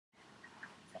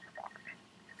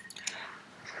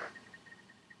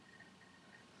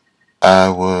I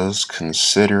was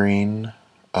considering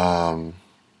um,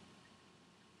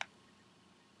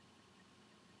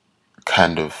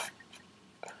 kind of.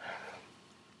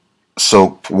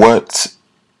 So, what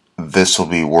this will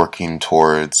be working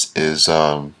towards is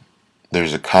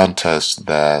there's a contest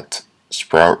that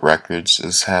Sprout Records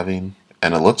is having,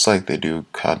 and it looks like they do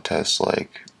contests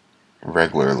like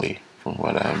regularly from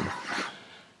what I'm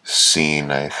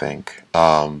seeing, I think.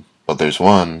 But there's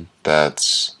one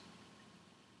that's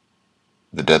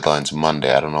the deadline's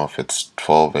Monday. I don't know if it's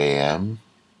 12 a.m.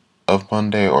 of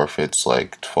Monday or if it's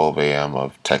like 12 a.m.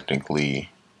 of technically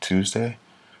Tuesday.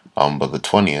 But the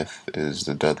 20th is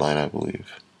the deadline, I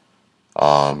believe.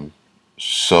 Um,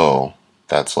 so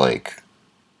that's like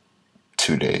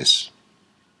 2 days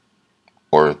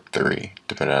or three,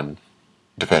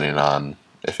 depending on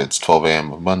if it's 12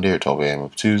 a.m. of Monday or 12 a.m.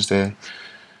 of Tuesday,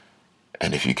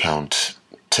 and if you count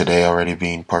today already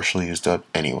being partially used up.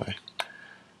 Anyway,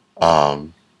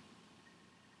 um,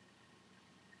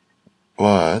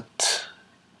 but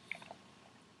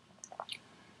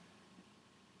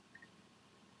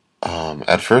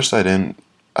at first I didn't.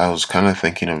 I was kind of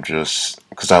thinking of just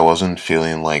because I wasn't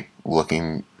feeling like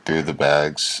looking through the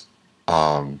bags.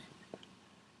 Um,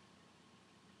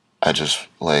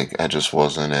 I just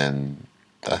wasn't in.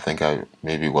 I think I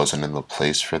maybe wasn't in the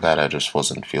place for that. I just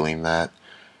wasn't feeling that.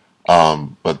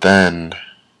 But then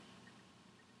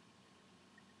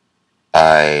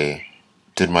I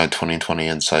did my 2020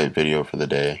 insight video for the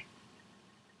day,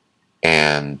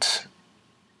 and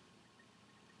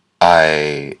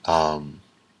I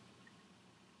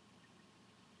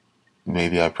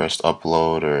maybe I pressed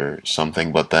upload or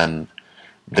something, but then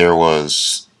there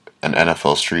was an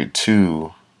NFL Street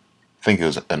 2. I think it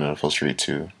was an NFL Street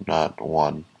 2, not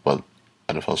one, but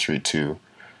NFL Street 2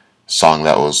 song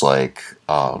that was like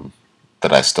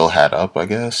that I still had up, I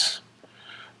guess.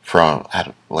 From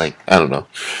I don't know.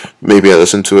 Maybe I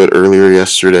listened to it earlier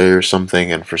yesterday or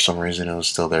something, and for some reason it was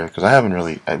still there because I haven't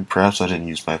really. Perhaps I didn't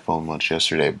use my phone much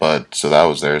yesterday, but so that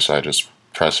was there. So I just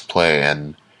pressed play,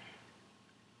 and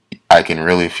I can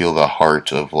really feel the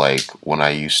heart of like when I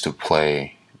used to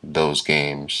play those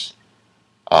games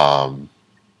um,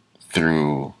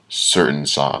 through certain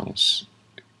songs,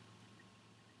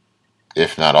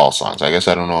 if not all songs. I guess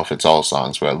I don't know if it's all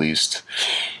songs, but at least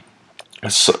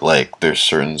like there's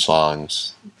certain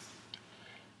songs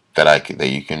that I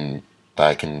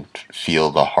can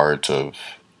feel the heart of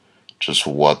just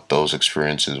what those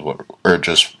experiences were, or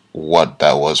just what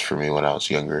that was for me when I was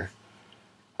younger.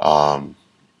 Um,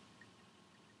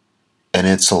 and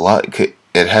it's a lot. It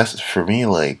has for me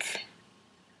like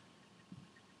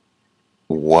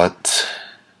what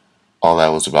all that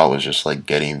was about was just like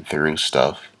getting through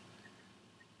stuff.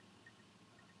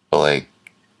 But like,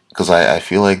 because I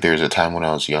feel like there's a time when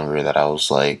I was younger that I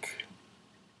was like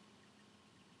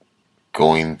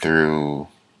going through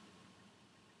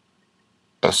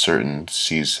a certain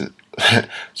season.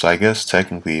 So I guess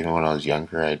technically, even when I was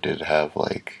younger, I did have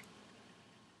like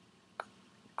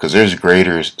because there's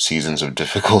greater seasons of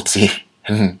difficulty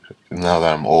now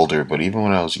that I'm older. But even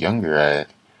when I was younger,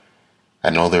 I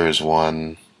know there was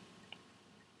one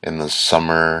in the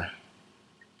summer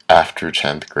after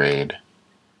 10th grade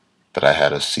that I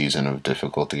had a season of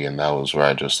difficulty, and that was where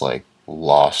I just like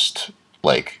lost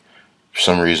like for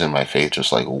some reason my faith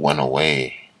just like went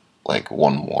away like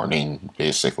one morning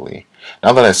basically.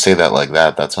 Now that I say that like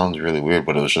that sounds really weird,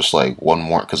 but it was just like one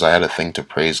more because I had a thing to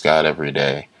praise God every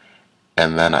day,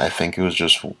 and then I think it was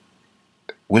just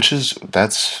which is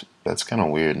that's kind of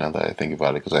weird now that I think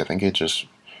about it because I think it just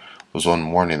was one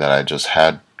morning that I just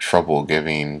had trouble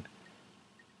giving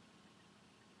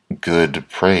good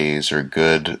praise or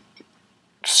good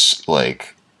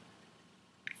like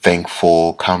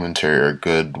thankful commentary or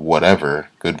good whatever,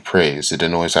 good praise. It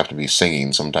didn't always have to be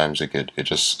singing. Sometimes it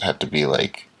just had to be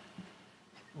like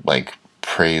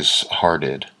praise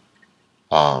hearted.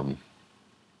 Um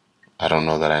I don't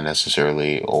know that I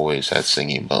necessarily always had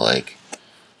singing, but like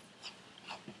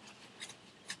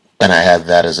and I had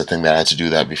that as a thing that I had to do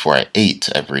that before I ate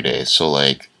every day. So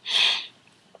like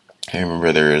I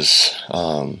remember there is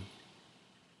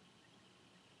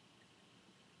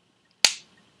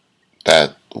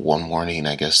that one morning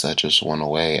I guess that just went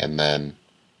away and then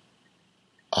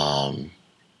um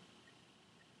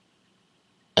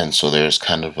and so there's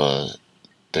kind of a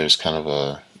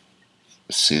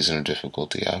season of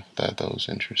difficulty after that that was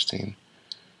interesting.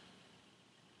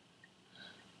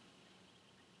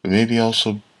 But maybe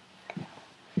also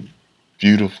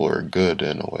beautiful or good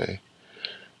in a way.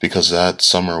 Because that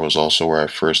summer was also where I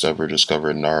first ever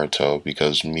discovered Naruto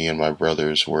because me and my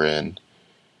brothers were in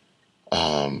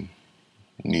um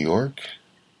New York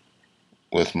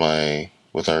with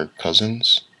our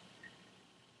cousins,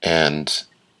 and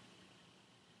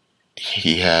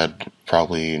he had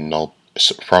probably a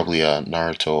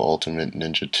Naruto Ultimate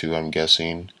Ninja 2, I'm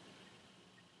guessing,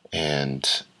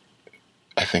 and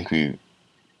I think we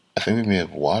I think we may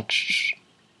have watched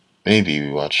maybe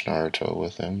we watched Naruto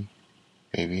with him,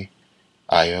 maybe.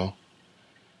 Ayo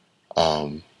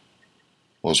um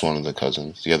was one of the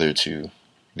cousins. The other two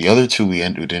we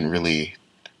didn't really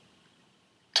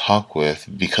talk with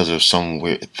because of some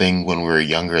weird thing when we were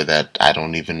younger that I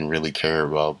don't even really care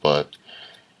about, but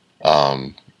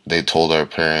um they told our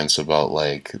parents about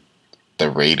like the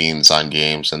ratings on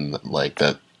games and like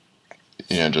that,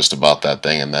 just about that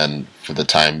thing, and then for the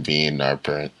time being our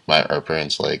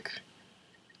parents, like,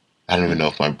 I don't even know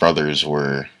if my brothers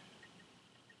were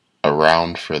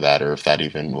around for that or if that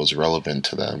even was relevant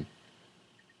to them.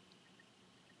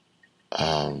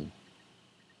 Um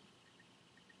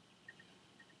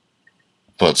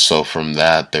but so from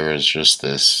that there was just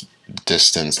this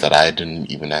distance that I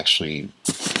didn't even actually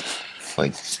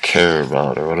like care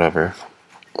about or whatever.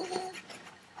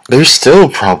 There's still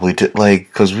probably like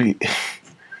because we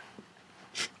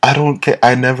I don't care.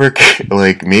 I never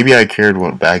like maybe I cared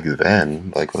when back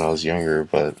then, like when I was younger,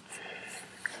 but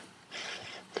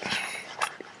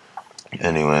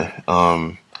anyway.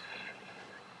 Um,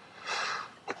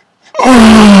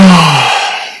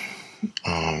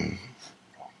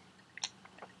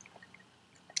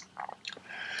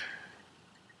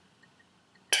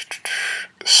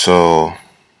 so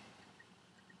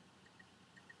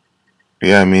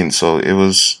yeah, I mean, so it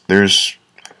was there's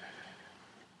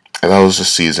that was a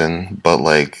season, but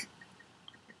like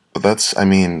that's I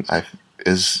mean I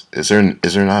is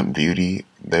there not beauty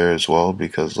there as well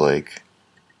because like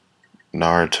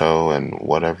Naruto and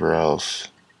whatever else,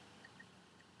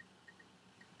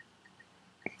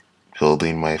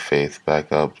 building my faith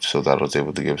back up so that I was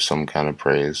able to give some kind of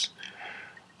praise.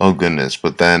 Oh goodness,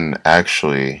 but then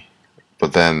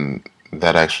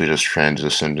that actually just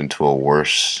transitioned into a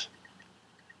worse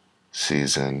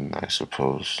season, I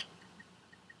suppose.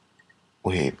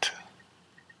 Wait,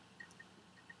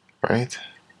 right?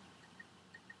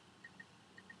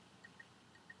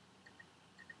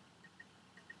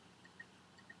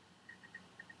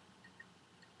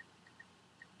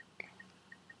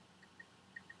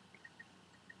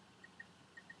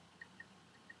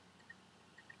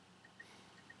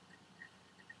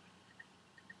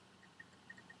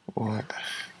 What?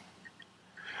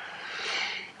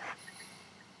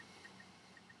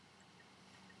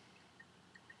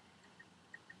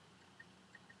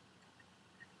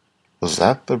 Was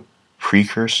that the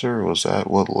precursor? Was that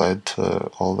what led to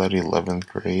all that 11th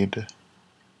grade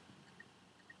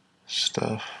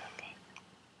stuff?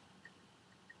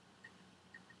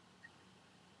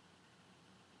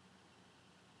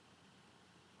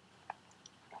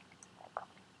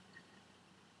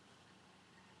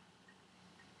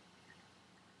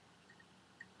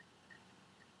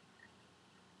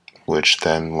 Which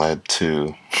then led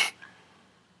to,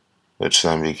 which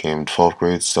then became 12th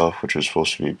grade stuff, which was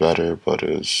supposed to be better, but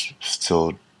it was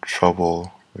still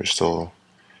trouble. We're still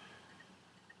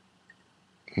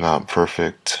not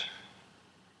perfect.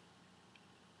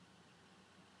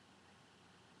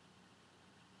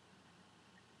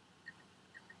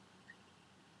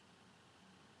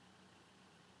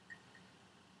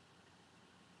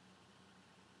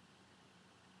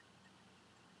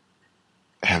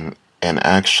 And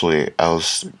actually, I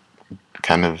was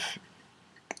kind of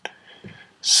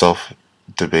self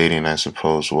debating, I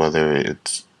suppose, whether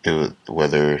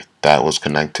that was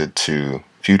connected to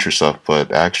future stuff,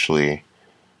 but actually,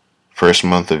 first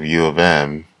month of U of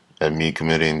M and me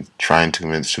trying to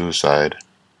commit suicide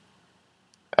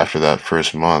after that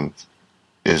first month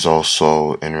is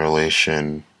also in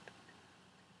relation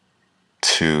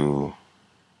to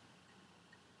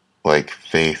like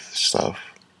faith stuff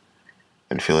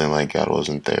and feeling like God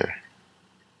wasn't there,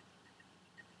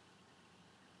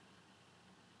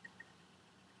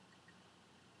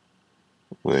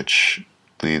 which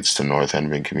leads to North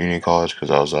Edmond Community College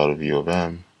because I was out of U of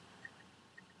M.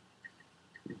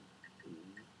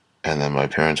 And then my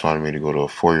parents wanted me to go to a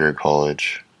 4-year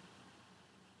college,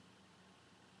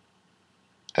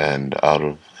 and out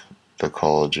of the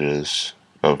colleges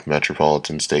of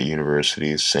Metropolitan State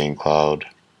University's St. Cloud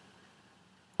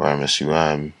or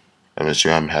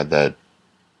MSUM had that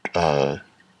uh,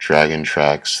 Dragon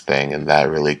Tracks thing, and that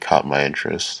really caught my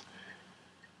interest.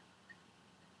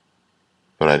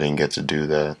 But I didn't get to do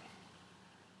that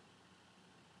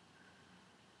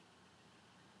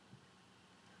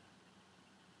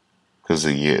because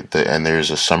and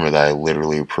there's a summer that I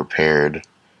literally prepared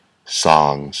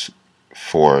songs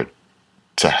for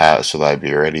to have, so that I'd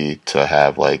be ready to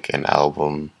have like an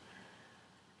album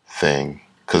thing.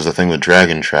 Because the thing with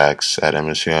Dragon Tracks at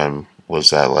MSUM was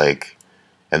that like,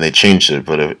 and they changed it,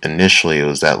 but initially it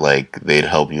was that like they'd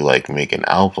help you like make an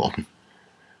album,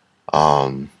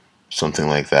 something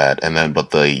like that. And then,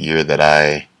 but the year that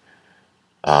I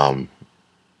um,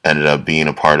 ended up being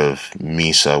a part of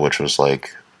MISA, which was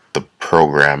like the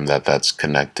program that's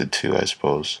connected to, I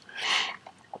suppose.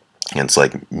 And it's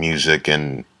like Music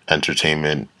and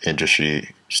Entertainment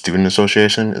Industry Student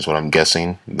Association is what I'm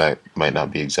guessing. That might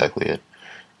not be exactly it.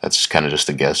 That's kind of just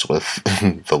a guess with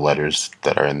the letters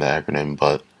that are in the acronym.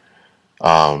 But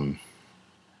um,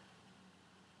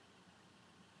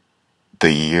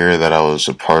 the year that I was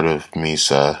a part of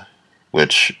MISA,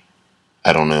 which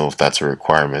I don't know if that's a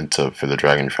requirement for the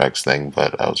Dragon Tracks thing,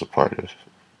 but I was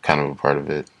kind of a part of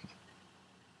it,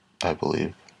 I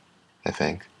believe, I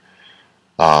think.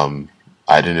 Um,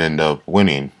 I didn't end up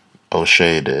winning.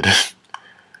 O'Shea did.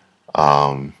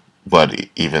 But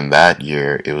even that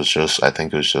year, it was just, I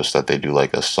think it was just that they do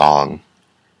like a song,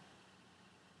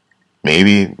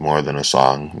 maybe more than a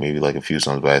song, maybe like a few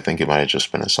songs, but I think it might have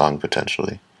just been a song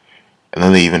potentially. And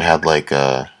then they even had like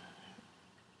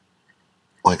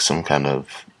some kind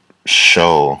of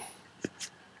show,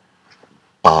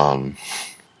 um,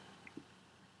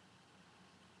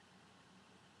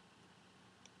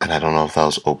 and I don't know if that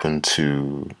was open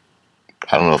to,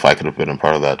 I don't know if I could have been a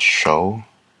part of that show,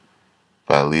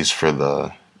 but at least for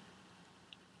the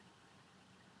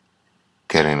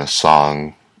getting a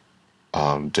song,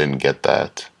 didn't get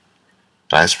that.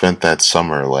 And I spent that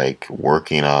summer like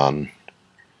working on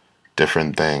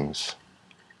different things.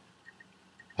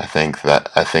 I think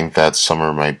that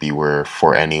summer might be where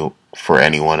for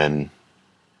anyone and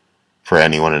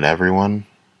everyone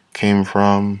came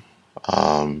from.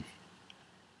 Um,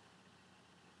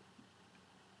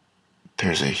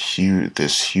 there's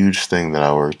this huge thing that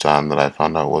I worked on that I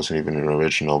found out wasn't even an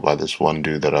original by this one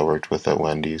dude that I worked with at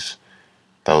Wendy's.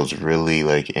 That was really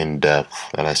like in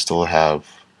depth, and I still have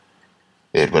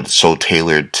it, but it's so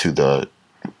tailored to the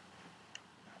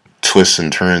twists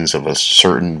and turns of a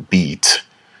certain beat.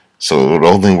 So it would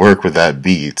only work with that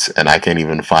beat, and I can't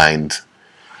even find.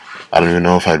 I don't even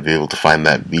know if I'd be able to find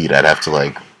that beat. I'd have to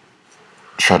like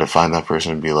try to find that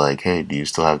person and be like, "Hey, do you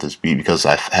still have this beat?" Because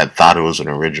I had thought it was an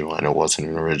original, and it wasn't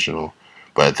an original.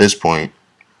 But at this point,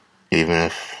 even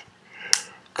if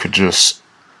I could just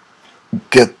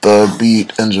get the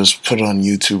beat and just put it on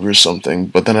YouTube or something,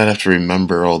 but then I'd have to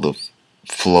remember all the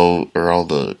flow or all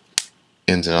the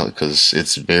ins and outs because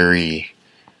it's very.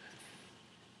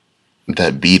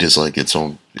 That beat is like its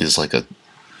own, is like a,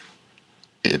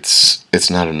 it's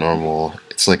not a normal,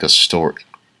 it's like a story,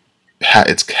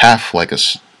 it's half like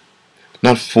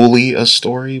not fully a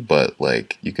story, but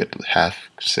like you could half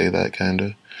say that kind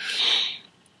of.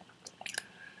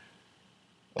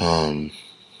 um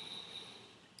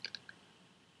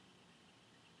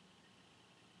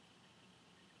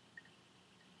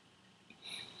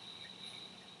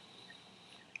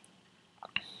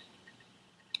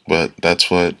but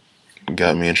that's what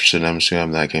got me interested in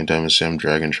MCM. That came to MCM.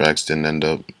 Dragon Tracks didn't end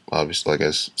up, obviously, like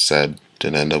I said,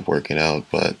 didn't end up working out,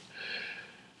 but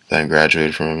then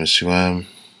graduated from MSUM,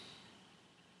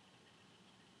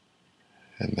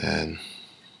 and then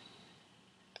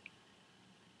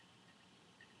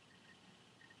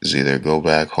is either go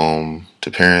back home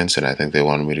to parents, and I think they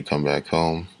wanted me to come back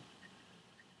home,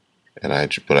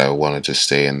 but I wanted to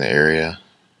stay in the area,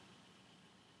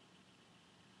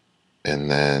 and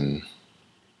then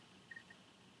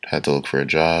had to look for a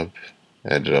job.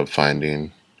 Ended up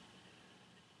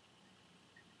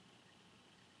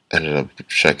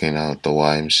checking out the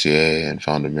YMCA and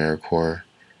found AmeriCorps.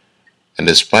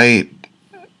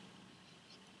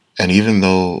 And even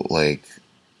though like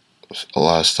a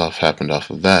lot of stuff happened off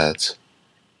of that,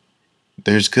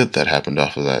 there's good that happened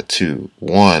off of that too.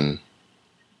 One,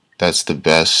 that's the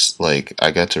best, like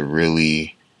I got to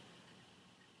really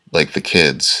like the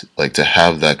kids, like to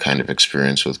have that kind of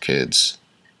experience with kids.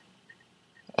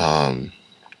 Um,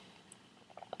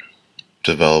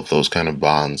 develop those kind of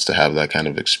bonds, to have that kind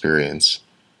of experience.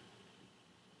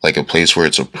 Like a place where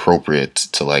it's appropriate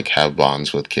to like have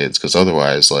bonds with kids, because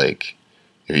otherwise, like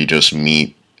if you just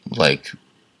meet like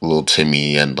little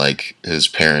Timmy and like his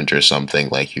parent or something,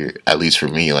 like you're, at least for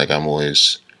me, like I'm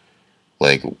always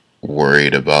like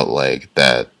worried about like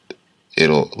that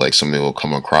it'll like something will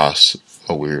come across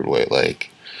a weird way,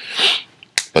 like,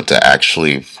 but to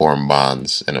actually form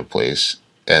bonds in a place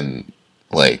and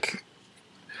like,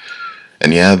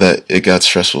 and yeah, that it got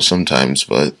stressful sometimes,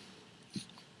 but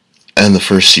and the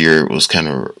first year was kind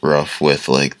of rough with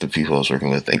like the people I was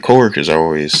working with, and coworkers are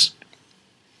always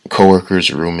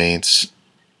coworkers, roommates,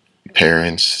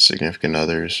 parents, significant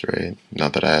others, right?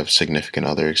 Not that I have significant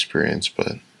other experience,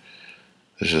 but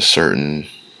there's just certain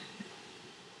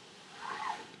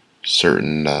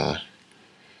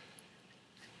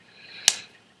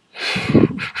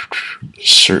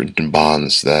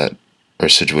bonds that or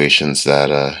situations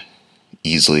that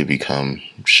easily become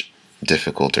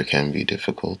difficult or can be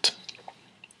difficult.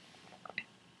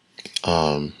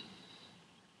 Um,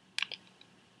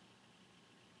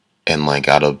 and like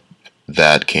out of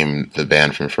that came the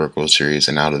band from Furco series,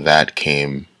 and out of that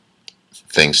came,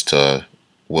 thanks to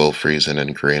Will Friesen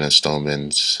and Karina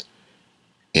Stoneman's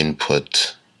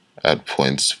input at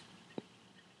points,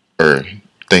 or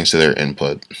thanks to their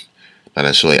input, not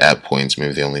necessarily at points,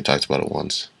 maybe they only talked about it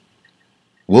once.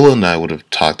 Will and I would have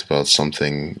talked about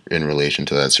something in relation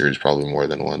to that series probably more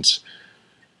than once.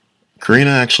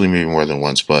 Karina actually maybe more than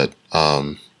once, but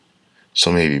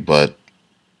so maybe, but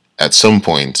at some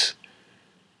point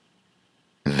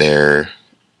there,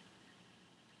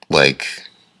 like,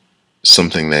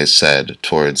 something they said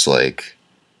towards like,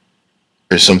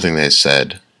 or something they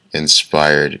said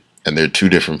inspired, and they're two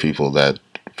different people that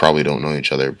probably don't know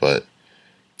each other, but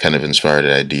kind of inspired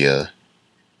an idea.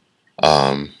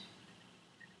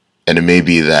 And it may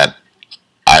be that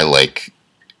I like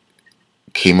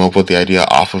came up with the idea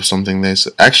off of something they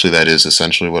said. Actually, that is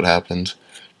essentially what happened,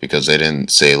 because they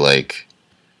didn't say like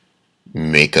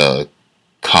make a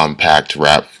compact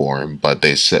rap form, but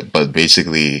they said, but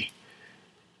basically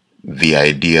the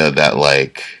idea that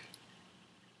like,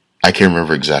 I can't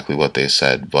remember exactly what they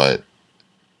said, but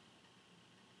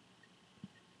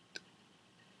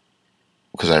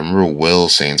because I remember Will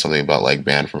saying something about like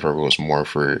Band from Forever was more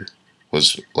for,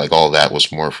 was like all that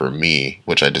was more for me,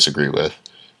 which I disagree with,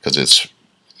 because it's,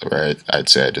 or I'd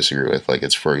say I disagree with, like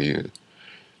it's for you.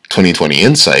 2020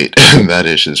 insight, that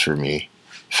ish is for me.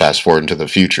 Fast forward into the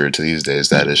future to these days,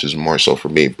 that ish is more so for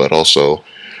me, but also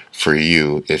for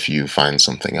you if you find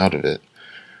something out of it,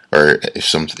 or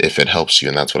if it helps you,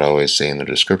 and that's what I always say in the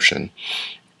description.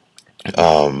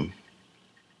 Um,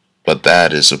 but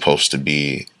that is supposed to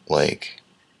be like,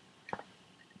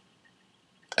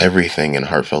 everything in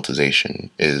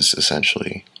heartfeltization is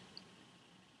essentially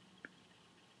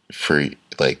for,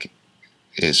 like,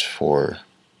 is for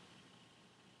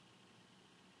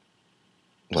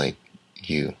like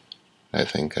you. I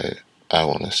think I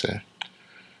want to say.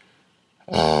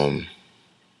 Um,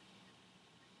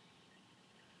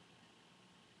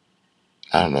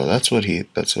 I don't know. That's what he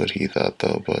thought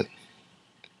though. But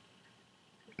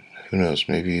who knows?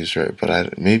 Maybe he's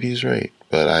right. Maybe he's right.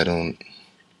 But I don't.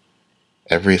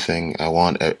 Everything I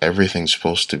want. Everything's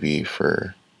supposed to be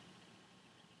for.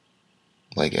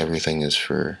 Like everything is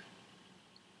for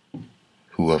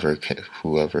whoever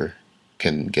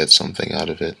can get something out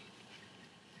of it.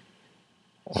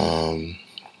 Um,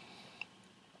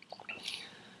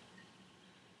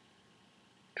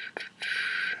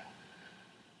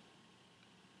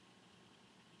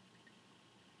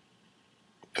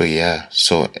 but yeah,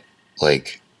 so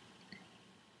like,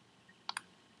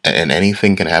 and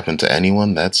anything can happen to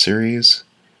anyone. That series,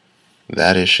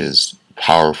 that ish is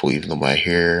powerful. Even though my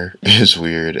hair is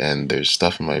weird and there's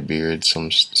stuff in my beard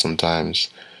sometimes,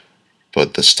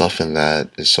 but the stuff in that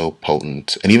is so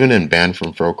potent. And even in Band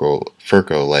from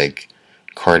Furco, like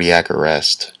cardiac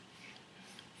arrest,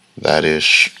 that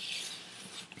ish,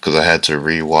 because I had to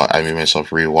rewatch. I made myself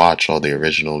rewatch all the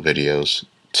original videos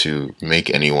to make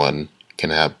anyone can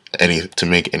have any to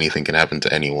make anything can happen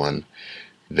to anyone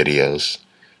videos.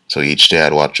 So each day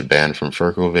I'd watch a Band from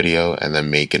Furco video and then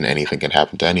make an anything can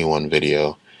happen to anyone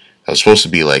video. I was supposed to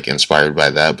be like inspired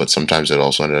by that, but sometimes it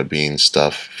also ended up being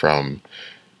stuff from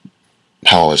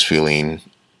how I was feeling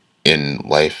in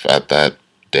life at that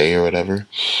day or whatever.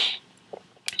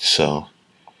 So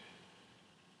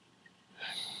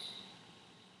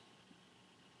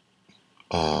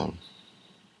um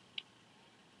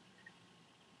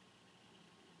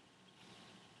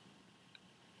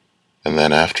and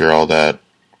then after all that,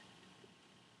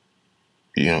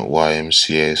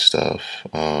 YMCA stuff,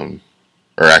 or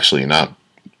actually not,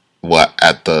 what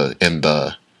at the in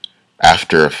the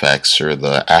after effects or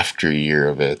the after year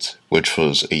of it, which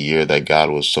was a year that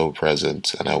God was so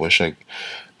present. And I wish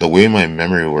the way my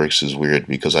memory works is weird,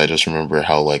 because I just remember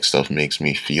how like stuff makes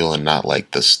me feel and not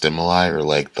like the stimuli or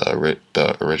like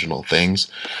the original things.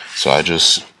 So I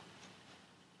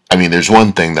mean, there's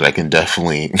one thing that I can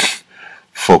definitely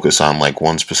focus on, like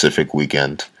one specific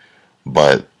weekend,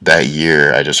 but that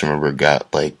year I just remember God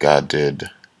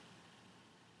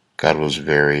was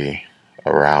very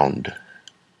around.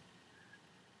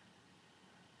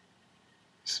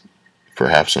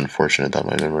 Perhaps unfortunate that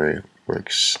my memory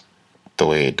works the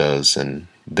way it does in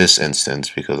this instance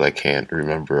because I can't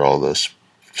remember all the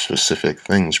specific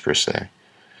things per se.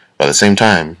 But at the same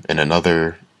time, in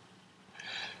another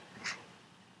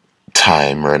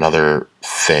time or another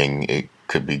thing, it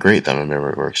could be great that my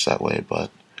memory works that way.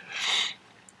 But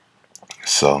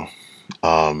so,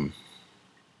 but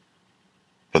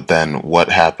then what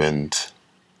happened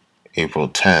April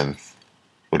 10th,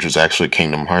 which was actually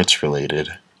Kingdom Hearts related,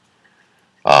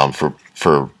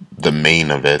 for the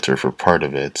main of it or for part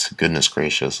of it. Goodness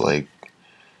gracious, like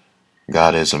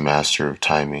God is a master of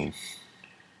timing.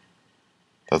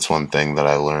 That's one thing that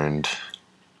I learned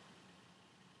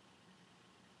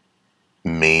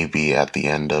maybe at the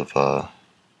end of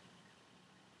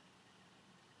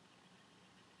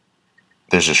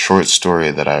there's a short story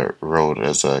that I wrote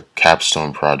as a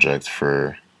capstone project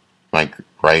for my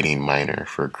writing minor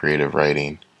for creative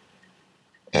writing,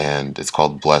 and it's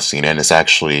called Blessing, and it's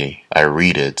actually, I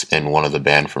read it in one of the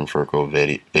Banned from Furco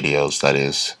videos that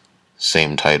is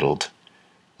same titled,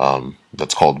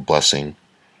 that's called Blessing.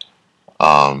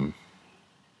 Like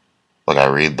I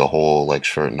read the whole like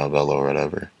short novella or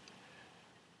whatever,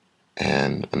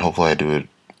 and hopefully I do it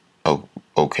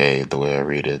okay the way I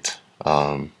read it.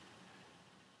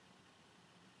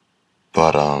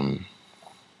 But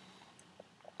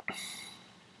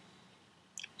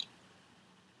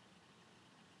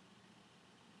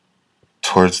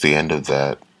towards the end of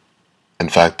that, in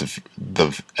fact,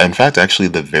 actually,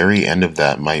 the very end of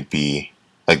that might be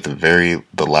like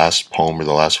the last poem or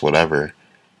the last whatever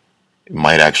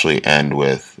might actually end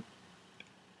with,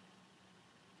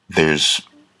 there's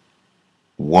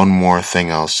one more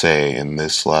thing I'll say in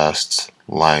this last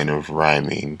line of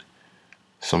rhyming.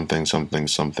 Something, something,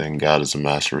 something. God is a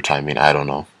master of timing. I don't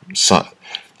know.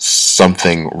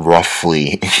 Something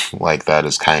roughly like that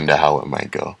is kind of how it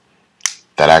might go.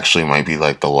 That actually might be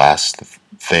like the last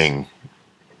thing,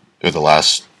 or the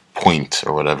last point,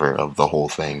 or whatever, of the whole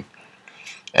thing.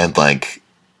 And like,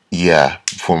 yeah,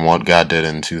 from what God did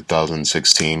in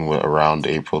 2016, around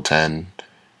April 10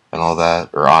 and all that,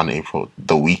 or on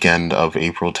the weekend of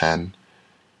April 10,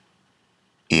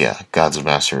 yeah, God's a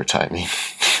master of timing.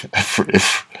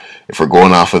 if we're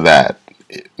going off of that,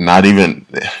 not even,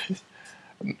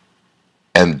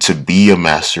 and to be a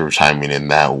master of timing in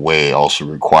that way also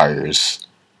requires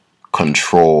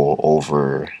control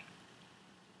over,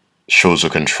 shows a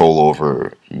control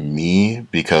over me,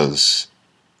 because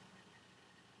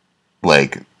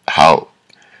like how,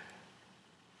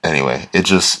 anyway,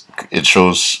 it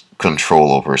shows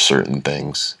control over certain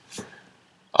things,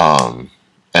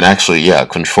 and actually, yeah,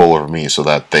 control over me, so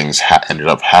that things ended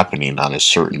up happening on a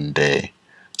certain day,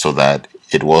 so that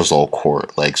it was all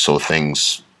court, like, so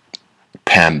things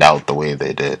panned out the way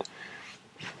they did.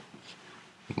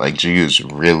 Like, G is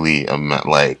really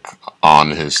like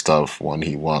on his stuff when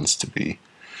he wants to be.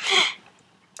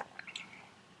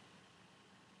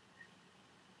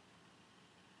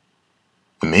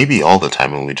 Maybe all the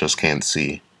time when we just can't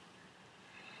see.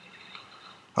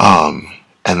 And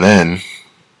then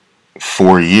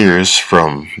 4 years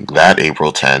from that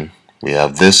April 10, we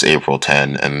have this April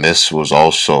 10, and this was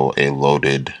also a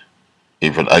loaded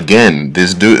April. Again,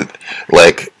 this dude,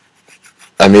 like,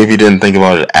 I maybe didn't think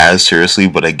about it as seriously,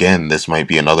 but again, this might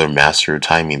be another master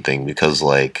timing thing, because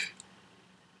like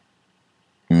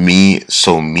me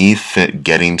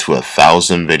getting to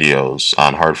 1,000 videos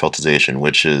on Heartfeltization,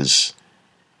 which is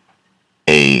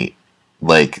a,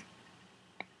 like,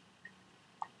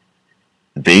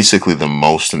 basically the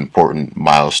most important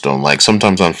milestone. Like,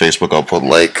 sometimes on Facebook I'll put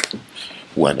like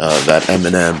when that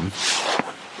Eminem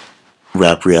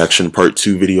rap reaction part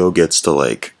 2 video gets to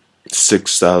like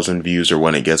 6,000 views, or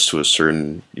when it gets to a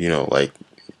certain, like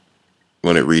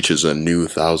when it reaches a new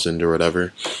 1,000 or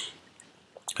whatever.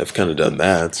 I've kind of done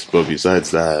that, but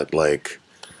besides that, like,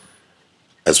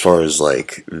 as far as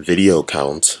like video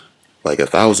count, like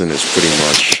 1,000 is pretty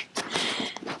much,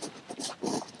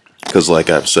 because like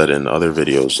I've said in other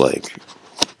videos, like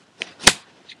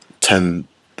 10,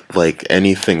 like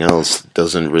anything else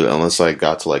doesn't really, unless I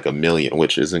got to like 1,000,000,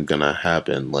 which isn't gonna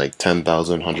happen. Like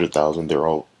 10,000, 100,000, they're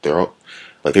all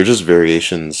like, they're just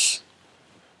variations.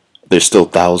 They're still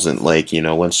 1,000. Like,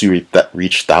 once you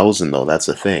reach 1,000 though, that's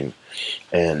a thing.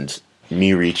 And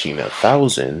me reaching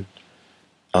 1,000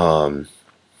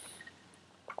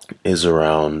 is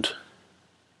around,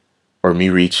 or me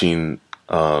reaching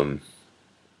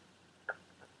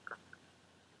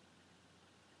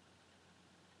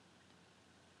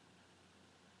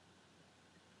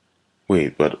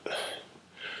wait, but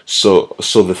so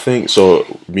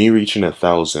me reaching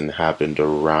 1,000 happened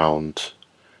around,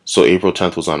 so April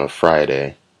 10th was on a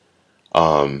Friday,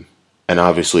 and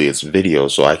obviously it's video,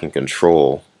 so I can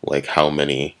control like how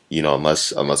many,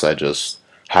 unless I just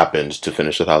happened to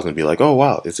finish 1,000 and be like, oh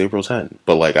wow, it's April 10.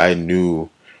 But like I knew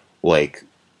like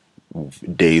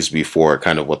days before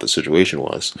kind of what the situation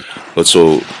was. But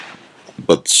so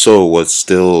what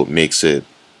still makes it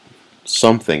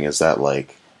something is that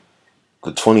like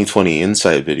the 2020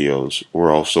 Insight videos were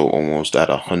also almost at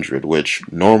 100, which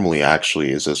normally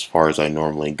actually is as far as I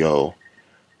normally go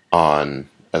on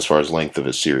as far as length of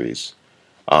a series.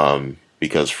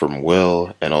 Because from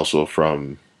Will and also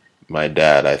from my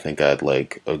dad, I think I'd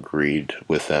like agreed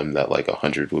with them that like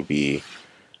 100 would be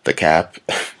the cap.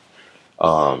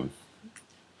 um,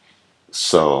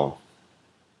 so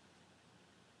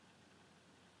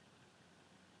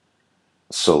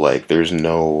like there's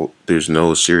no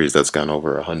series that's gone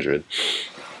over 100.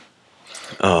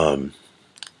 Um,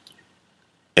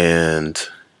 and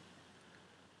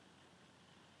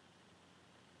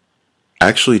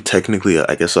actually, technically,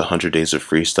 I guess 100 Days of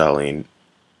Freestyling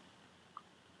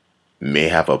may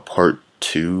have a part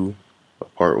two, a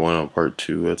part one, a part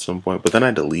two at some point. But then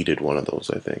I deleted one of those,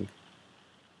 I think.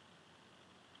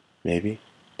 Maybe.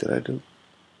 Did I do?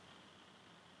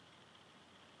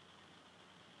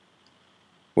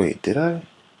 Wait, did I?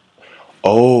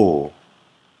 Oh.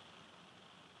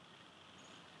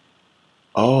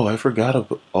 Oh, I forgot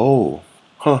about. Oh.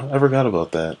 Huh, I forgot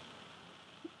about that.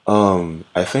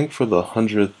 I think for the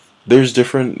 100th,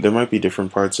 there might be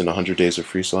different parts in 100 Days of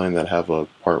Freestyling that have a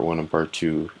part one and part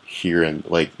two here, and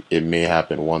like it may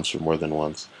happen once or more than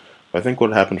once. But I think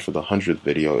what happened for the 100th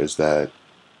video is that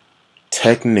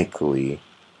technically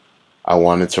I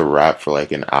wanted to rap for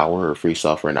like an hour or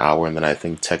freestyle for an hour, and then I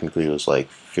think technically it was like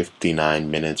 59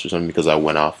 minutes or something because I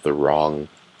went off the wrong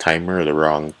timer, the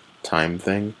wrong time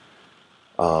thing.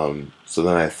 So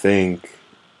then I think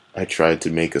I tried to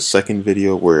make a second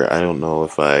video where I don't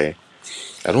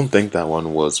think that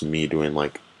one was me doing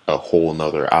like a whole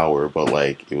another hour, but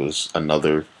like it was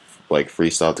another like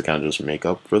freestyle to kind of just make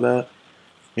up for that,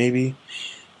 maybe.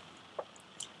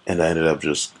 And I ended up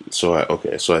just so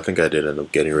I think I did end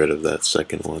up getting rid of that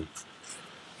second one,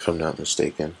 if I'm not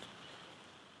mistaken.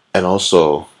 And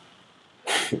also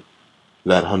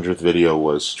that 100th video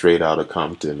was straight out of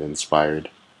Compton inspired.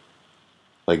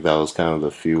 Like that was kind of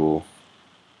the fuel,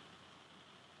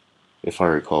 if I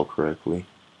recall correctly.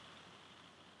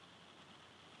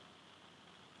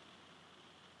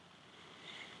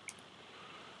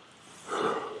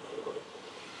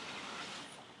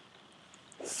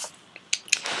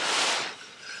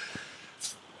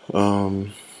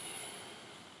 Um,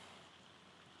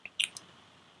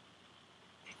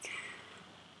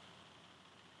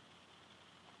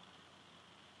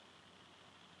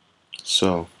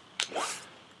 so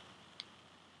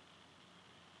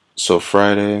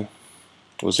Friday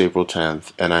was April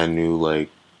 10th, and I knew like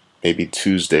maybe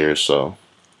Tuesday or so.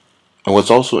 And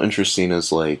what's also interesting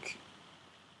is like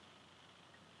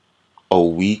a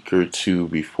week or two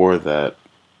before that,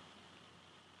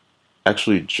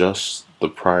 actually just the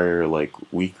prior like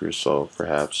week or so,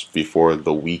 perhaps before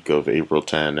the week of April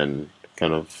 10 and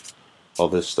kind of all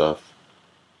this stuff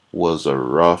was a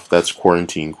rough. That's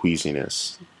Quarantine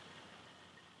Queasiness.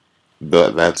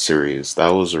 That series, that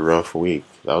was a rough week.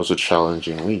 That was a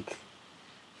challenging week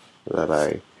that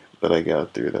I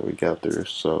got through, that we got through.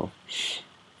 So,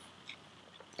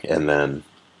 and then,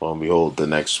 lo and behold, the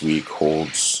next week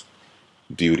holds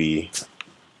beauty.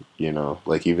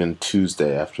 Like even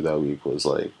Tuesday after that week was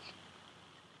like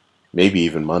maybe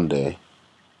even Monday.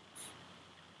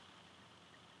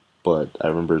 But I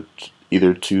remember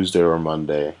either Tuesday or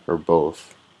Monday or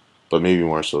both, but maybe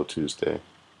more so Tuesday,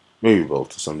 maybe both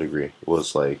to some degree. It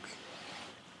was like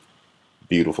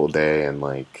beautiful day and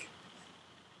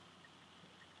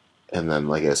then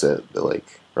like I said, like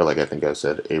I think I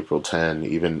said April 10,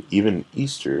 even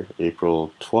Easter,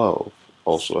 April 12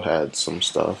 also had some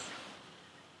stuff.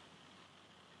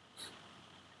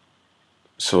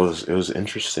 So it was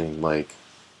interesting, like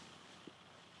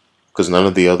because none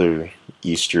of the other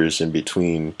Easters in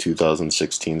between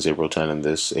 2016's April 10 and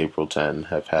this April 10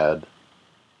 have had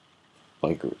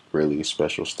like really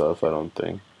special stuff, I don't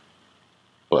think.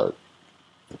 But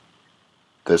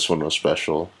this one was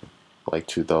special. Like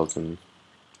 2000,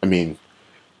 I mean,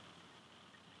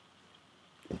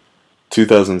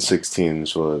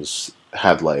 2016's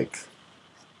had like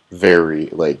very,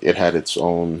 like it had its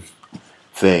own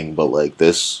thing, but like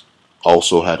this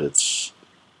also had its,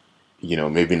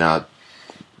 maybe not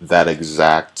that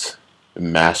exact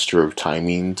master of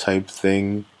timing type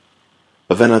thing.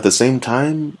 But then at the same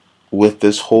time, with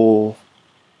this whole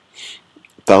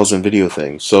 1,000 video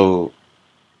thing, so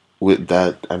with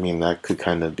that, I mean, that could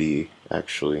kind of be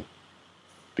actually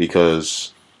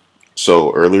because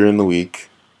so earlier in the week,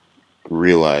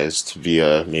 realized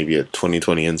via maybe a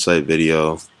 2020 insight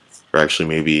video, or actually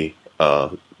maybe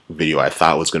a video I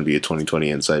thought was going to be a 2020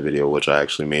 insight video, which I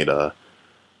actually made a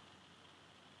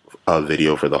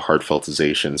video for the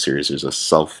Heartfeltization series. There's a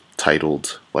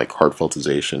self-titled like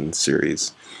Heartfeltization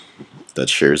series that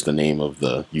shares the name of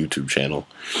the YouTube channel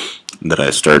that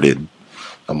I started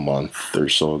a month or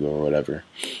so ago or whatever.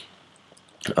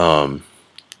 Um,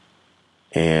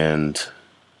 and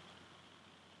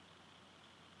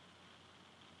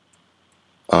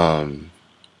um,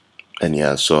 and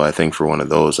yeah, so I think for one of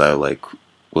those, I like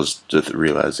was just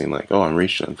realizing like, oh, I'm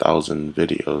reaching 1,000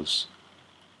 videos.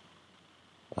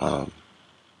 Um,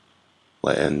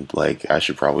 and like I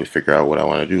should probably figure out what I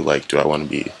want to do. Like, do I want to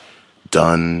be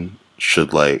done?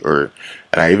 Should like, or,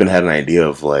 and I even had an idea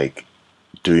of like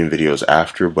doing videos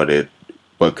after, but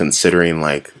considering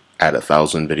like at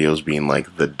 1,000 videos being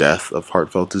like the death of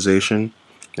heartfeltization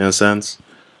in a sense,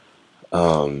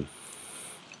 um,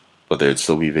 but there'd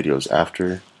still be videos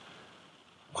after,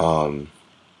 um,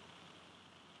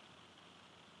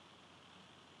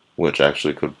 which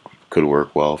actually could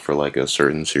work well for like a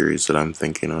certain series that I'm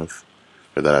thinking of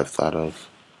or that I've thought of.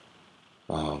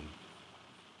 Um,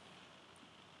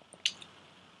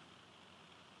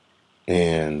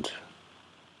 and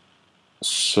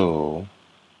so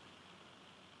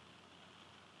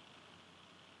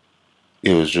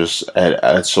it was just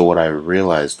so what I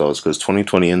realized though is because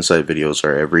 2020 insight videos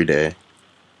are every day,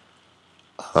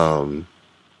 um,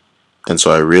 and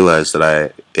so I realized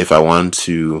that if I wanted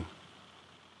to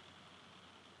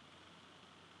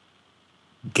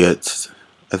get,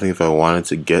 I think if I wanted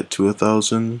to get to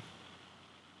 1,000,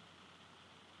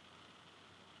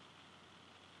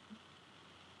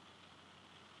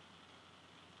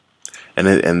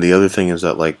 and the other thing is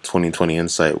that like 2020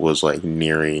 insight was like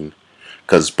nearing,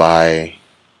 because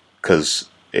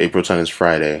April 10 is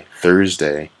Friday,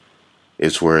 Thursday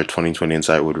is where 2020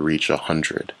 insight would reach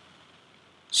 100.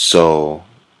 So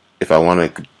if I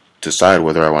want to decide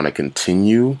whether I want to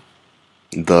continue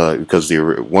because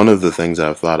one of the things that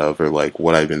I've thought of, or like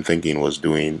what I've been thinking, was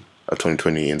doing a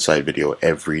 2020 insight video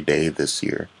every day this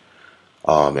year.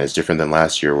 It's different than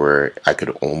last year where I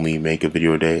could only make a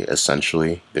video a day.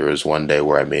 Essentially, there was one day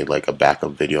where I made like a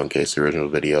backup video in case the original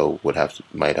video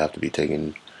might have to be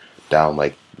taken down.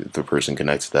 Like the person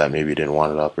connected to that maybe didn't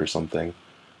want it up or something.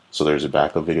 So there's a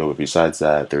backup video, but besides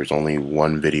that, there's only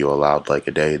one video allowed like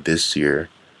a day. This year,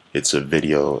 it's a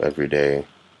video every day,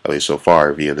 at least so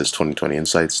far, via this 2020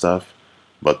 Insight stuff.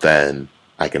 But then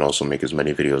I can also make as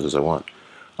many videos as I want.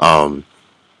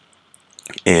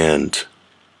 And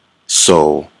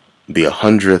so the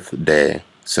 100th day,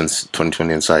 since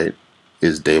 2020 Insight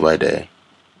is day by day,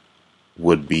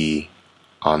 would be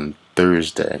on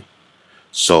Thursday.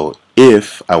 So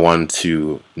if I wanted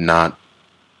to not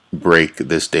break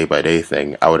this day by day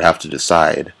thing, I would have to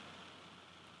decide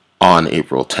on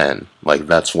April 10. Like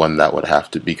that's when that would have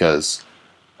to, because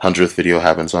 100th video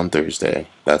happens on Thursday.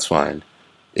 That's fine.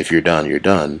 If you're done, you're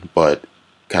done, but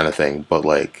kind of thing. But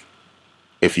like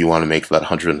if you want to make that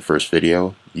 101st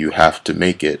video, you have to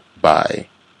make it by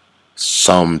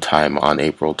sometime on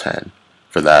April 10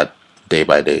 for that day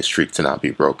by day streak to not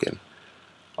be broken.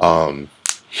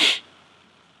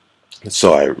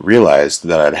 So I realized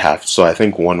that so I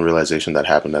think one realization that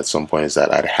happened at some point is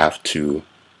that I'd have to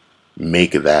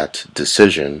make that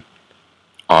decision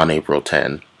on April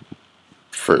 10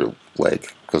 for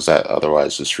like, because that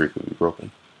otherwise the streak would be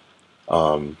broken.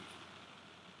 Or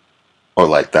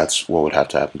like that's what would have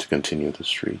to happen to continue the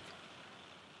streak.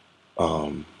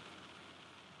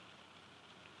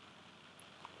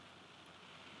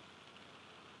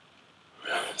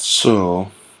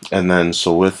 So, and then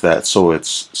so with that, so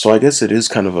I guess it is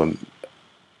kind of a,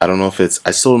 I don't know if it's,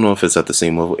 I still don't know if it's at the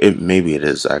same level. Maybe it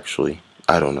is actually.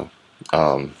 I don't know.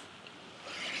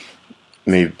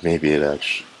 Maybe it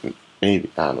actually,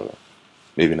 maybe, I don't know.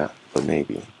 Maybe not, but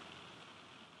maybe.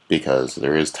 Because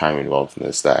there is time involved in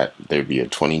this, that there'd be a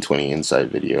 2020 Insight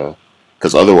video.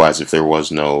 Because otherwise, if there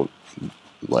was no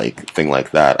like thing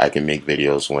like that, I can make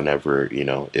videos whenever,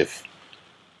 if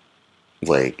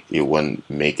like it wouldn't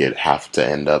make it have to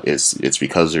end up, it's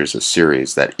because there's a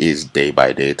series that is day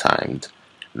by day timed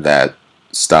that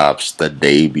stops the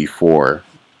day before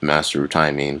Master of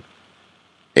Timing,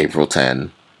 April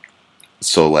 10.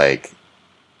 So like,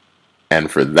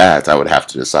 and for that I would have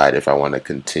to decide if I want to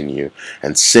continue.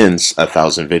 And since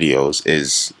 1,000 videos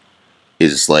is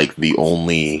like the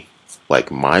only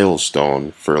like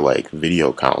milestone for like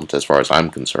video count as far as I'm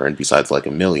concerned, besides like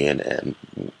 1,000,000, and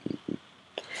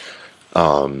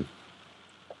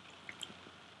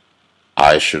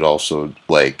I should also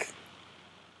like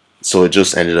So it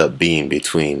just ended up being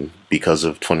between, because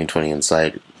of 2020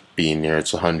 Insight being near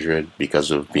its 100,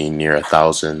 because of being near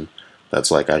 1,000. That's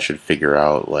like I should figure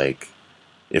out like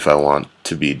if I want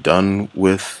to be done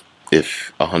with,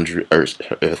 if 100 or if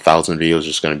 1,000 videos is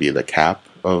just going to be the cap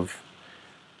of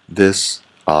this.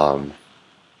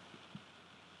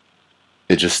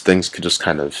 It just, things could just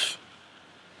kind of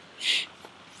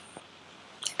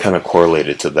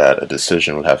correlated to that. A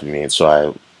decision would have to be made.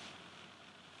 So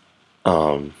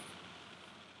um,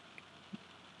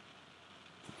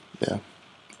 yeah,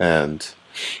 and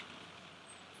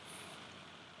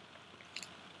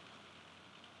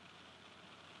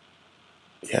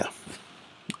yeah.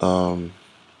 Um,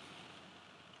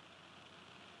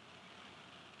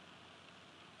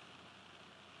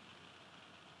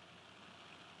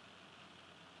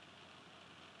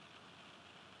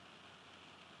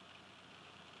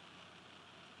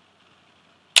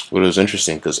 but it was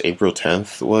interesting because April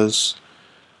 10th was.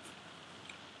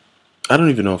 I don't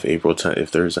even know if April 10th,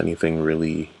 if there's anything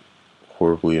really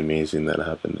horribly amazing that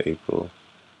happened April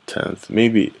 10th.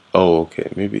 Maybe, oh,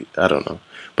 okay, maybe, I don't know.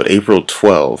 But April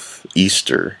 12th,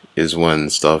 Easter, is when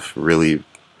stuff really,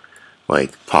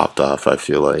 like, popped off, I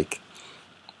feel like.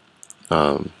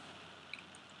 Um,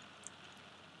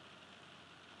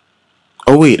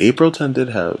 oh, wait, April 10th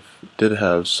did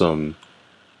have some,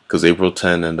 because April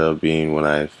 10th ended up being when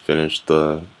I finished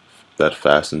that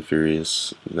Fast and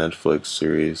Furious Netflix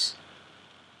series,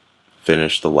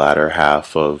 finished the latter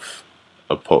half of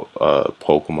a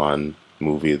Pokemon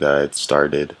movie that I'd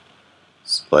started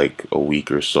like a week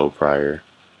or so prior.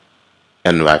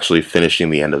 And actually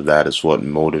finishing the end of that is what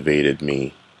motivated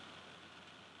me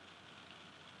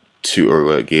to, or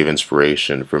what gave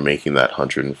inspiration for making that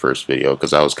 101st video.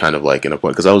 Because I was kind of like in a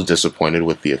point, because I was disappointed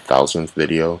with the 1,000th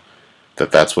video,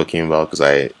 that's what came about.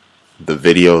 Because the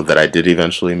video that I did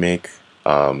eventually make,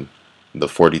 um, the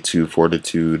 42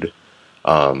 Fortitude,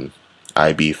 um,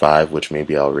 IB5, which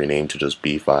maybe I'll rename to just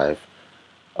B5.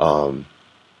 Um,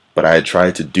 but I had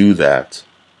tried to do that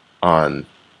on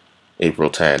April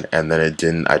 10, and then it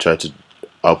didn't. I tried to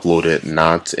upload it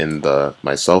not in the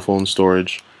my cell phone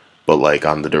storage, but like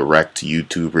on the direct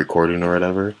YouTube recording or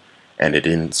whatever, and it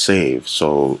didn't save,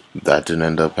 so that didn't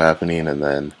end up happening. And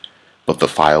then, but the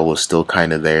file was still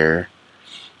kind of there,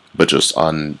 but just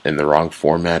on in the wrong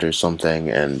format or something,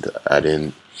 and I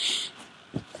didn't.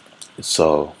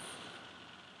 So,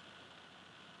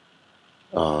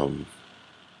 um,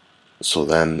 so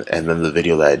then, and then the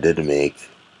video that I did make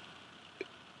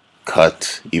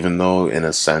cut, even though in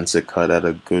a sense it cut at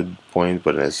a good point,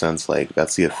 but in a sense, like,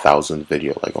 that's the 1,000th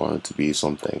video. Like, I want it to be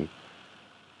something,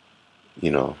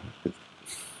 you know,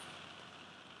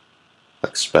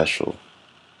 like special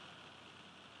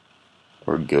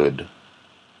or good.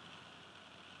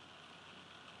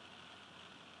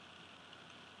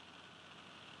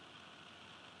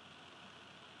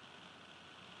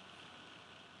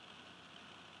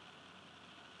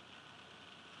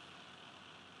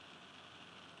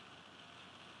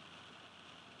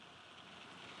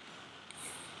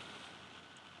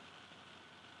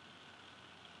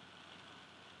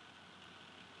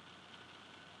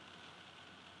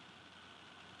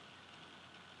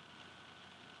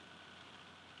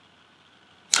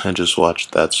 I just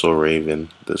watched That's So Raven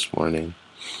this morning.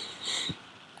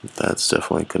 That's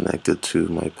definitely connected to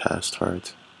my past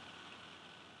heart.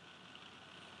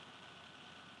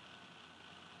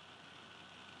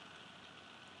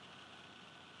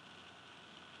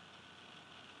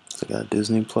 I got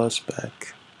Disney Plus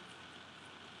back.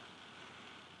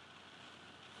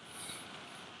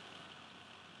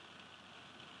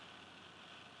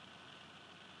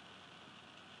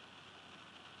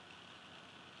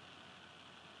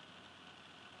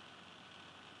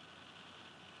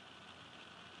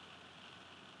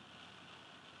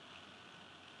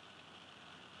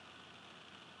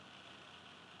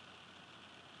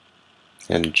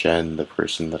 And Jen, the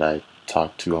person that I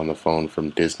talked to on the phone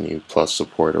from Disney Plus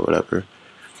support or whatever,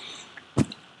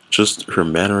 just her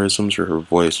mannerisms or her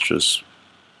voice just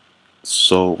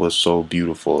was so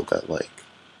beautiful that, like,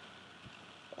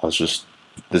 I was just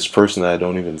this person that I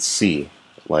don't even see.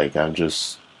 Like, I'm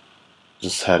just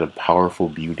had a powerful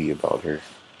beauty about her.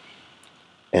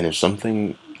 And if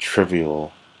something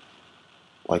trivial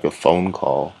like a phone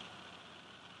call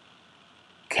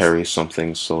carries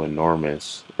something so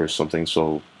enormous or something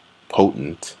so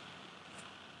potent,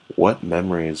 what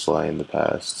memories lie in the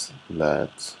past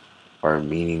that are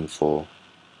meaningful,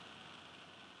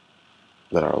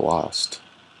 that are lost?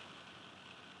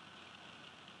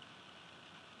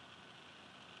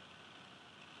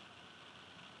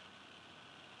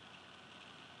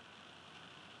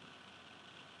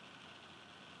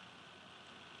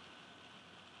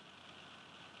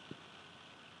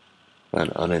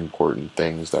 and unimportant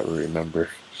things that we remember.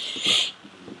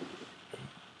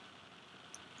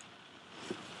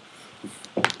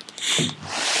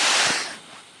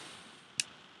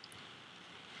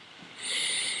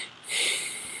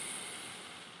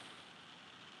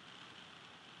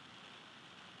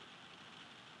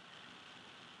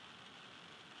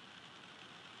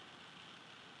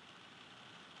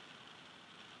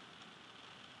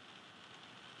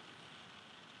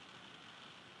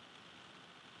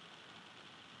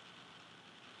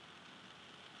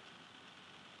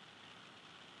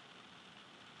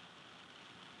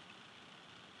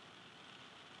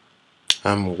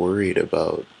 I'm worried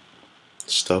about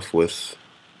stuff with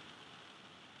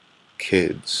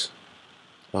kids.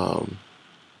 Um,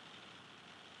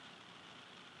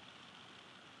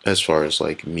 as far as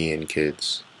like me and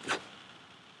kids.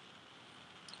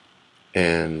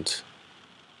 And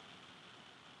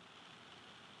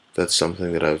that's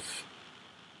something that I've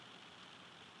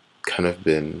kind of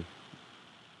been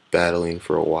battling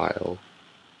for a while.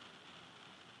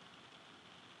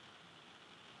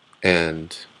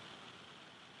 And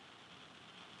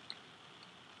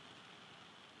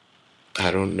I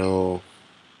don't know,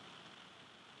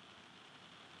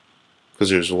 because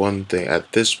there's one thing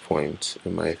at this point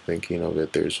in my thinking of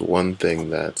it, there's one thing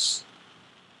that's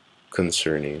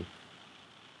concerning.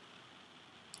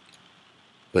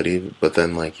 But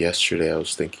then like yesterday I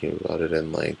was thinking about it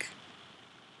and like,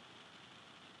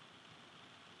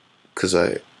 because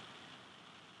I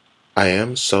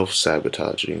am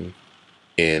self-sabotaging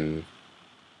in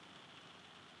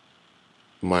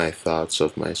my thoughts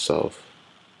of myself.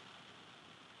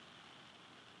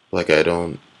 Like I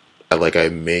don't, I like I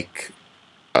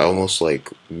almost like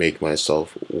make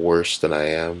myself worse than I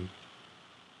am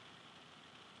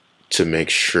to make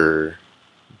sure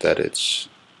that it's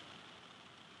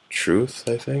truth,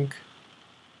 I think.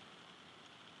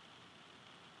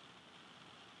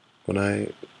 When I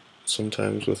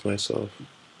sometimes with myself.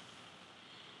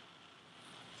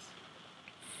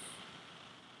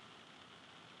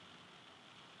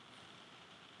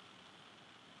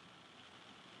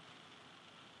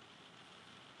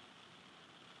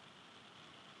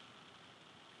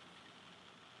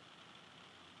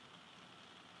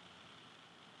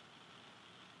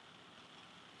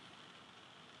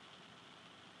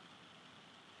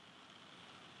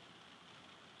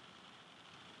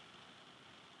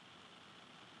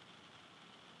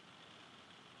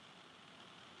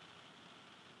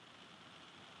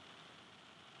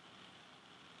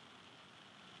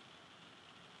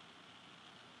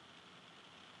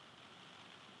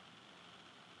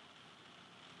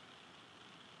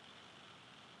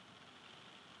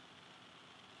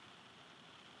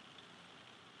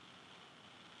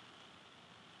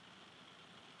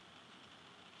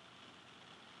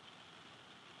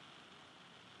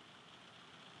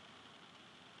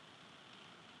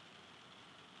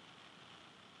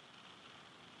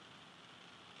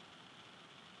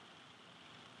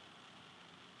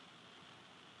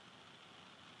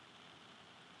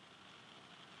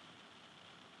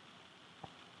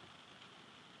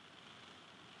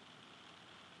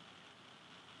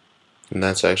 And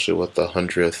that's actually what the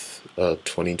 100th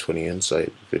 2020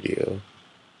 Insight video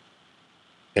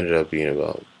ended up being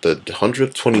about. The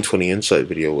 100th 2020 Insight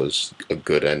video was a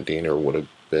good ending, or would have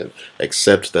been,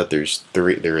 except that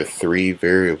there are three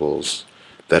variables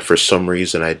that for some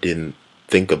reason I didn't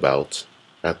think about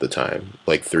at the time.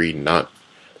 Like three not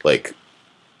like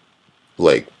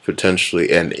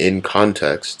potentially, and in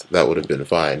context that would have been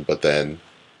fine, but then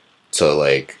to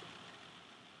like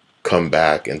come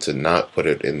back and to not put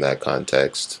it in that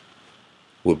context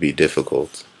would be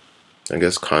difficult. I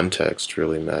guess context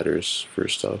really matters for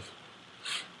stuff.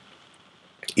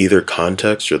 Either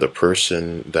context or the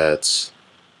person that's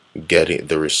getting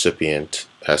the recipient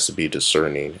has to be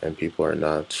discerning, and people are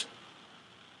not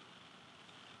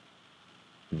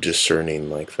discerning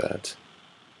like that.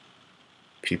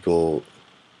 People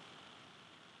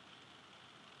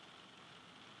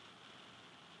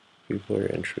people are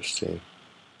interesting.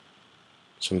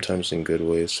 Sometimes in good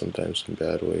ways, sometimes in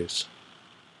bad ways.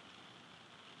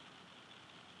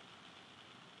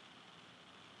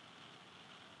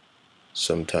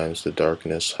 Sometimes the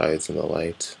darkness hides in the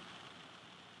light,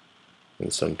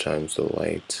 and sometimes the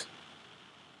light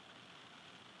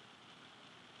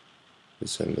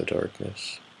is in the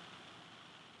darkness.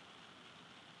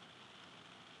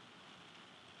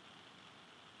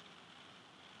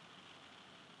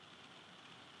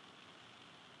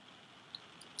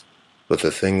 But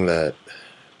the thing that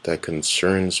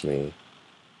concerns me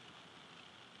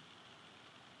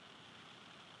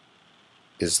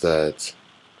is that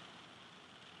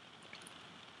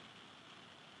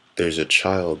there's a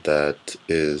child that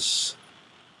is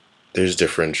there's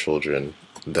different children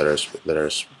that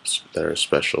are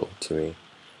special to me,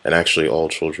 and actually all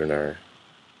children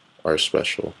are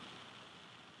special,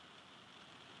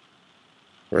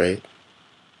 right?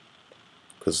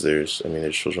 Because there's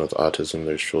children with autism,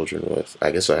 there's children with, I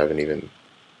guess I haven't even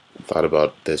thought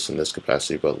about this in this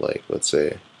capacity, but like, let's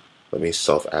say, let me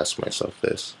self ask myself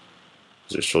this.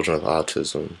 There's children with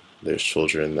autism, there's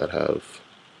children that have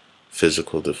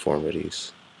physical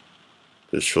deformities,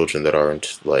 there's children that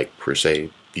aren't, like, per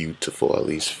se beautiful, at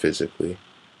least physically.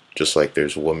 Just like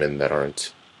there's women that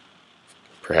aren't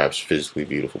perhaps physically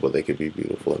beautiful, but they could be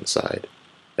beautiful inside.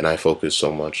 And I focus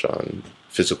so much on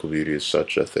physical beauty is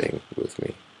such a thing with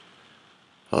me.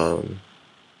 Um,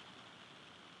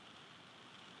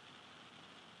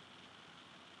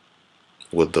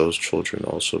 would those children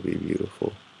also be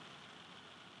beautiful?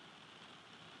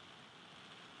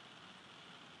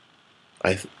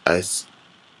 I, I,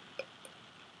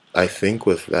 I think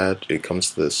with that, it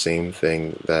comes to the same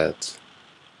thing that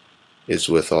is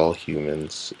with all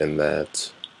humans, in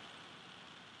that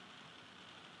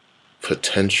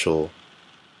potential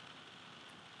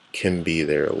can be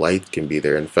there, light can be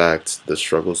there. In fact, the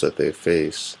struggles that they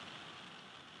face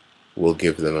will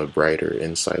give them a brighter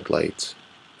inside light,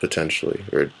 potentially.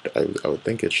 Or I would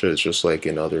think it should. It's just like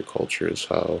in other cultures,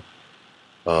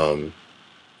 um,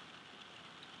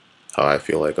 how I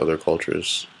feel like other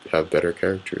cultures have better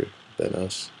character than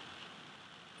us.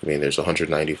 I mean, there's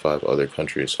 195 other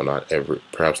countries, so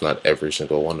perhaps not every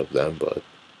single one of them, but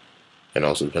it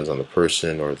also depends on the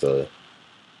person or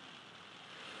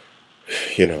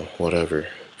whatever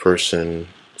person,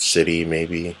 city,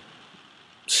 maybe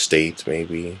state,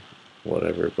 maybe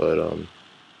whatever. But I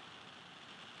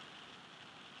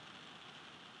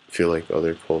feel like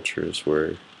other cultures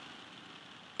were,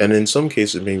 and in some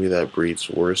cases, maybe that breeds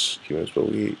worse humans. But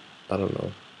I don't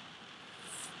know.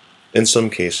 In some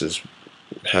cases,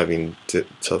 having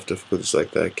tough difficulties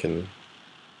like that can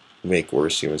make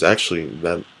worse humans. Actually,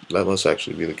 that must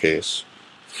actually be the case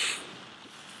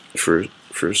for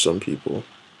some people.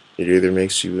 It either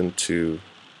makes you into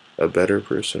a better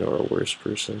person or a worse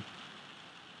person.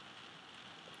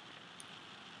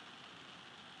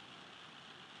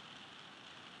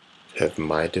 Have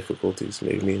my difficulties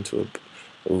made me into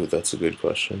a... Ooh, that's a good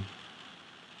question.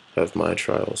 Have my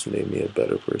trials made me a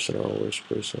better person or a worse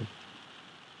person?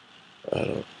 I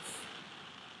don't.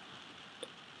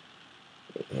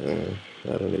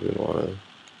 I don't even want to.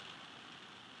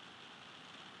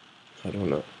 I don't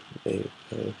know. Maybe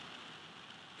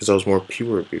because I was more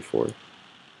pure before,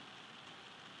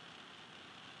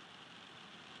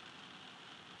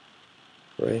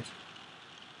 right?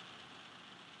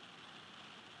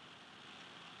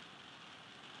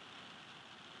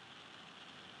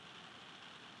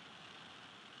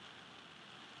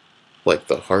 Like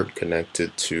the heart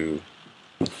connected to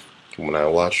when I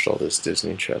watched all this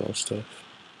Disney Channel stuff.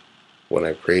 When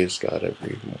I praised God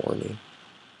every morning,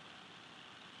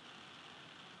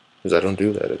 because I don't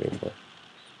do that anymore.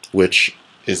 Which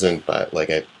isn't by like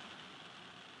I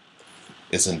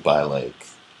isn't by like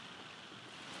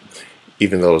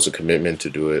even though it's a commitment to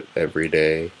do it every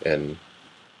day and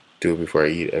do it before I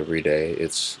eat every day,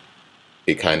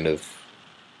 it kind of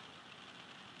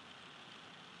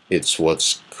it's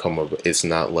what's come of it's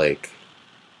not like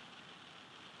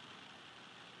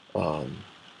um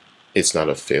it's not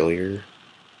a failure.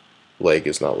 Like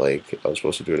it's not like I was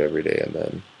supposed to do it every day and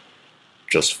then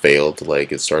just failed.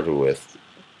 Like it started with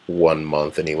 1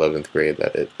 month in 11th grade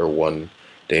that it or 1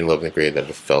 day in 11th grade that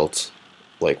it felt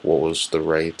like what was the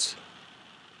right,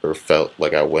 or felt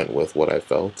like I went with what I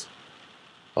felt.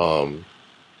 Um,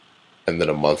 and then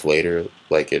a month later,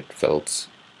 like it felt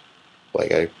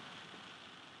like I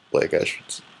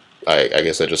should. I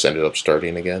guess I just ended up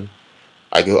starting again.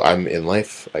 I'm in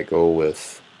life. I go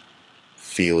with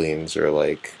feelings or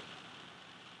like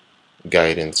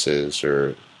guidances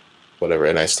or whatever,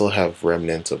 and I still have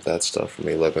remnants of that stuff from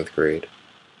 11th grade.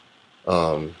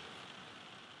 Um,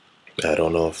 I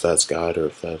don't know if that's God or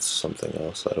if that's something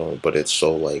else. I don't, but it's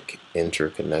so like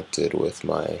interconnected with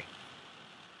my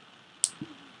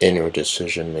inner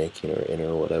decision making or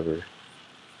inner whatever.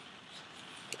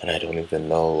 And I don't even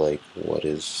know like what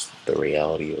is the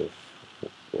reality of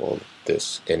all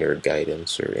this inner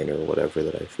guidance or inner whatever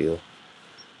that I feel.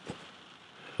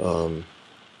 Um,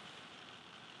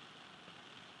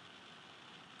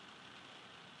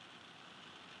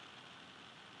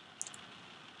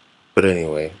 but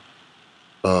anyway,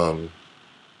 um,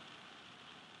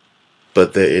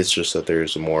 it's just that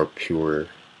there's a more pure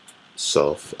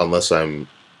self, unless I'm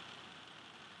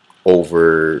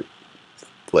over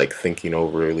like thinking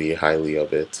overly highly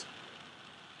of it.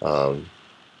 Um,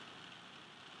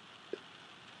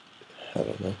 I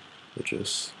don't know. It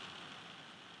just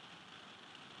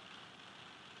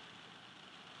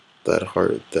that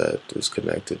heart that is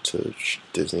connected to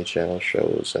Disney Channel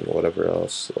shows and whatever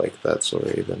else like that sort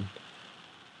of even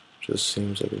just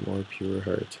seems like a more pure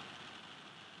heart.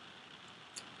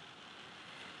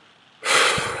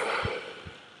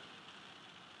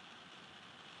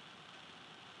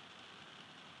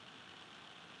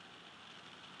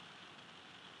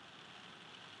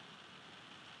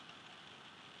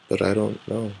 But I don't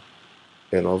know.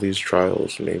 In all these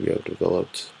trials, maybe I've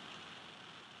developed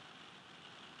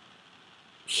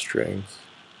strength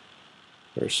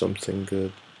or something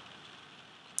good.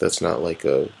 That's not like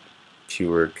a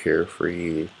pure,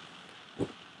 carefree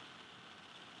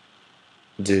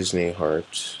Disney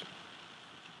heart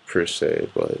per se,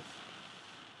 but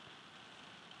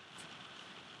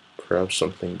perhaps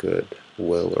something good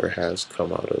will or has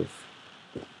come out of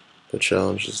the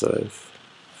challenges that I've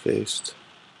faced.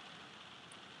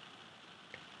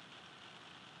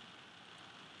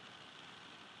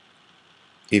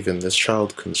 Even this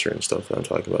child concern stuff that I'm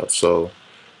talking about. So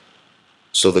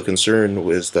the concern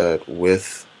is that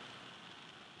with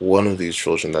one of these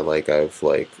children that like I've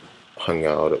like hung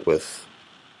out with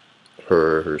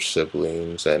her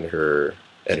siblings and her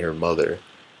mother.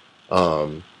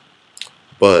 Um,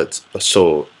 but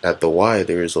so at the Y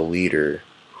there is a leader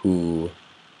who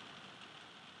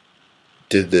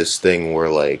did this thing where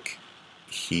like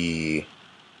he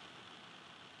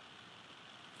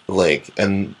like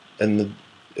and the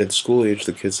at school age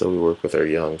the kids that we work with are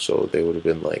young, so they would have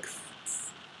been like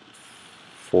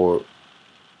four.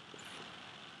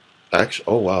 Actually,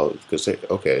 oh wow, because they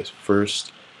okay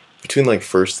first between like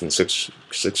first and sixth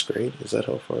grade. Is that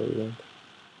how far we went?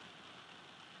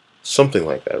 Something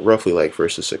like that, roughly like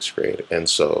first to sixth grade. And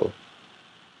so,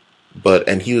 but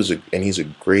and he's a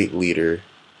great leader,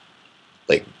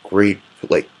 like great,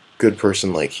 like good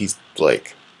person. Like he's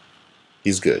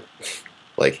good.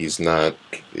 Like he's not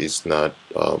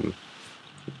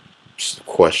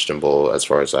questionable as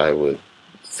far as I would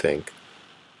think.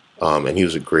 And he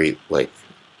was a great like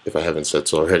if I haven't said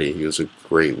so already, he was a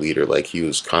great leader. Like he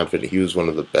was confident. He was one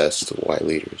of the best white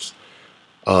leaders.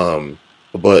 Um,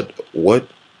 but what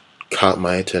caught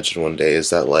my attention one day is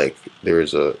that like there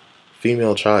was a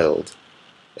female child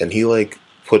and he like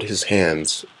put his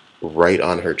hands right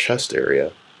on her chest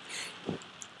area.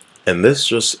 And this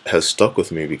just has stuck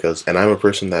with me because and I'm a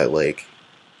person that like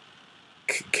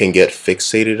can get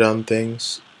fixated on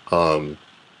things, um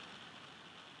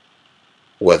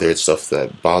whether it's stuff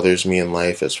that bothers me in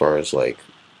life as far as like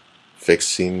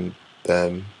fixing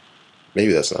them.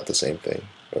 Maybe that's not the same thing,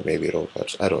 or maybe it'll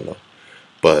touch, I don't know,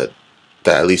 but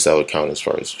that at least that would count as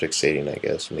far as fixating, I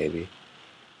guess, maybe.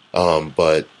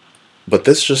 But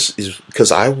this just is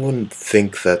because I wouldn't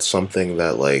think that's something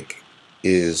that like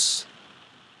is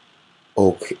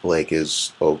okay, like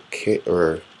is okay,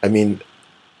 or I mean,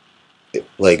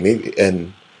 like maybe,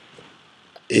 and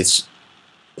it's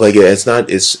like it's not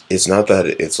that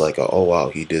it's like a, oh wow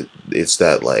he did. It's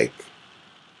that like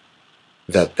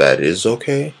that is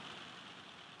okay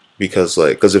because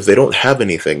like because if they don't have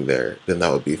anything there, then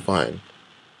that would be fine.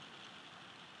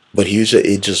 But usually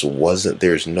it just wasn't.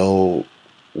 There's no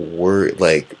word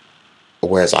like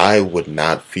whereas I would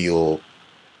not feel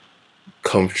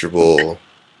comfortable.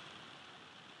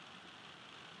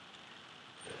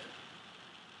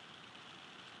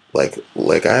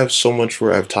 Like I have so much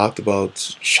where I've talked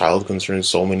about child concerns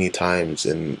so many times,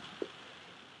 and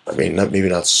I mean not maybe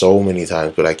not so many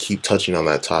times, but I keep touching on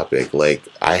that topic. Like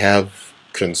I have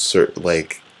concern,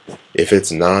 like if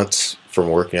it's not from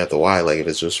working at the Y, like if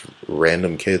it's just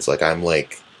random kids, like I'm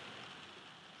like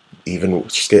even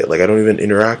scared. Like I don't even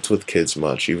interact with kids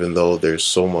much, even though there's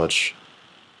so much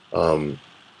um,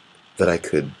 that I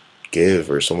could give,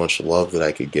 or so much love that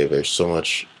I could give. There's so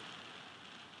much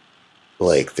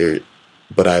like there,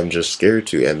 but I'm just scared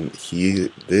to. And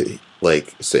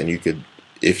like so, and you could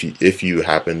if you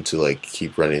happen to like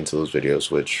keep running into those videos,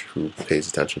 which who pays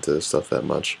attention to this stuff that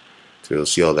much, to you'll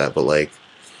see all that. But like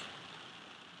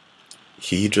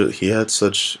he had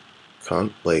such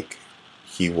like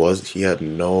he had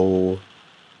no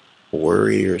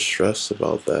worry or stress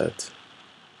about that.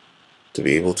 To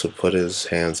be able to put his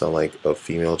hands on like a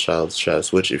female child's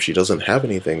chest, which if she doesn't have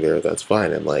anything there, that's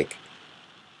fine. And like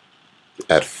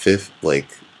at fifth, like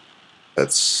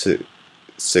at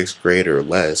sixth grade or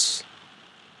less,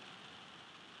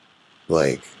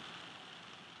 like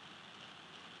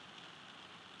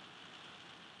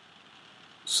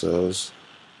so it's,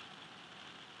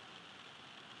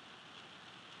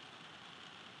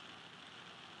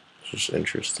 Just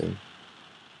interesting.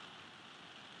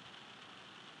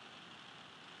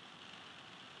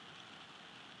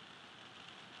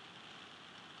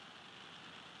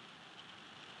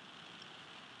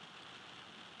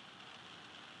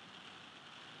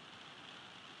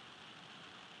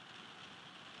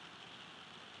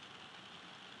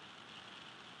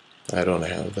 I don't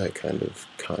have that kind of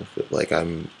conflict. Like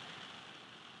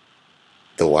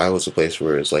the Y was a place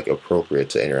where it's like appropriate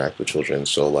to interact with children,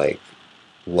 so like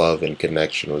love and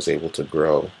connection was able to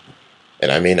grow.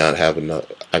 And I may not have another.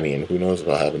 I mean, who knows if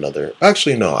I'll have another.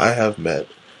 Actually, no, I have met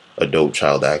a dope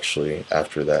child actually.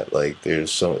 After that, like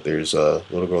there's a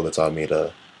little girl that taught me to.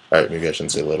 All right, maybe I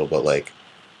shouldn't say little, but like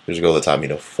there's a girl that taught me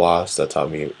to floss. That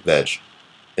taught me that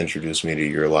introduced me to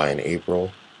Your Lie in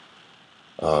April.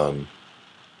 Um,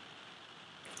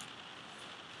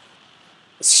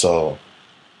 so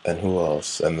and who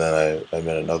else? And then I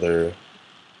met another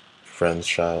friend's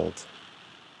child.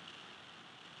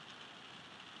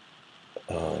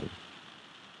 Um,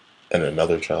 and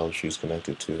another child she was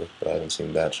connected to, but I haven't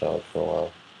seen that child for a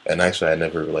while. And actually, I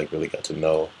never like really got to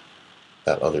know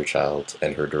that other child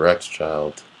and her direct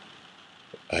child.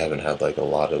 I haven't had like a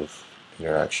lot of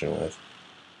interaction with.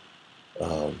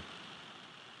 Um,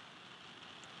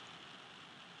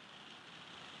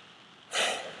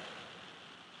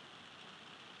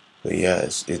 but yeah,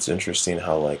 it's interesting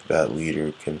how like that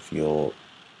leader can feel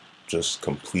just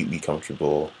completely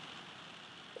comfortable,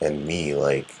 and me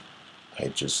like I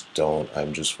just don't.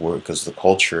 I'm just worried because the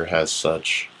culture has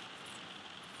such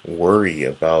worry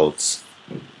about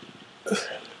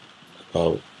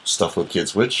stuff with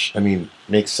kids, which I mean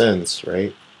makes sense,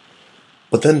 right?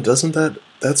 But then doesn't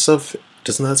that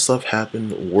stuff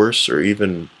happen worse or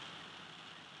even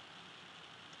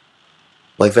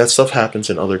like that stuff happens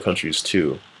in other countries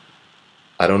too.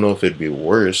 I don't know if it'd be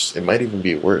worse. It might even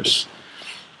be worse.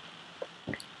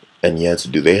 And yet,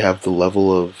 do they have the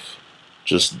level of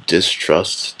just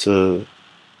distrust to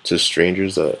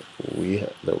strangers that we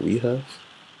have?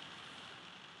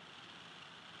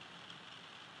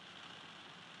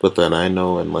 But then I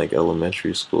know in like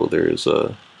elementary school there was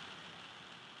a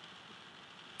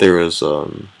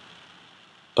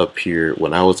peer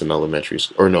when I was in elementary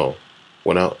school or no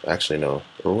when I actually no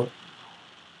or what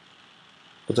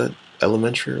was that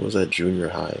elementary or was that junior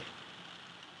high?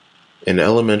 In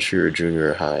elementary or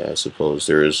junior high, I suppose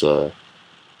there's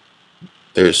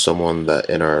someone that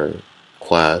in our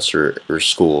class or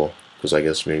school, because I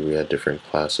guess maybe we had different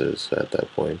classes at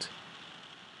that point.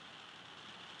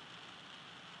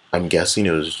 I'm guessing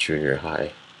it was junior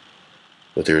high,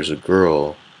 but there's a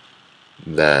girl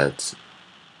that,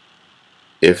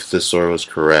 if the story was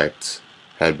correct,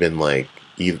 had been like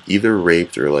either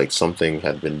raped or like something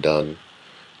had been done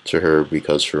to her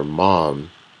because her mom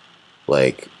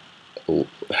like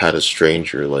had a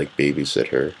stranger like babysit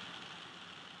her.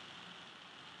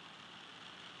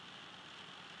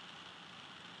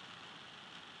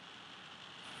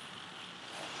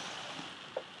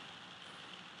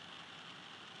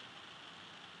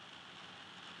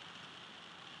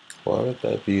 Why would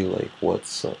that be like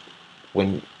what's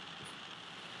when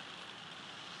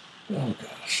oh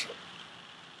gosh.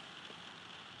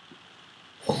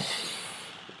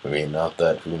 I mean, not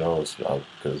that who knows,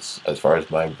 because as far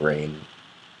as my brain,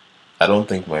 I don't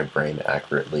think my brain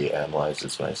accurately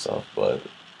analyzes myself, but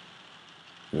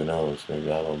who knows?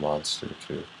 Maybe I'm a monster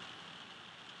too.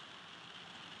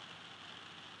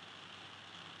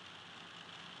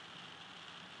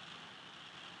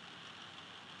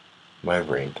 My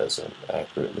brain doesn't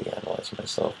accurately analyze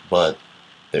myself, but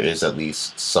there is at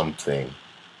least something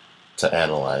to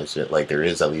analyze it. Like there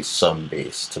is at least some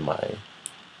base to my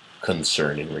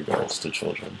concern in regards to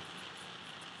children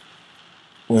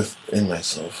within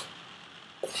myself.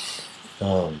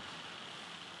 Um,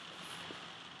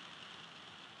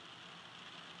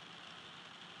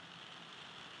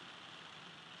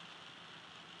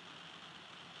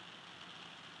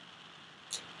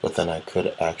 but then I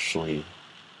could actually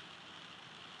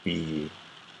be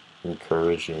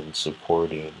encouraging,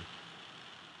 supporting,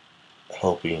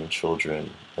 helping children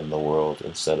in the world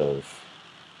instead of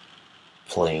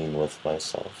playing with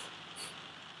myself.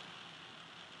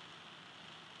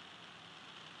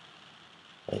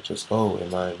 Like just, oh,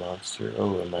 am I a monster?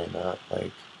 Oh, am I not?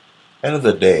 Like, end of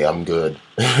the day, I'm good.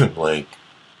 Like,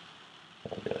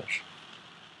 oh gosh.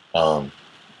 Um,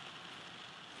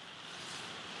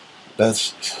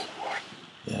 that's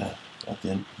yeah. At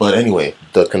the end. But anyway,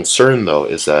 the concern though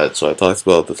is that so I talked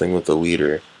about the thing with the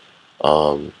leader,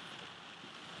 um,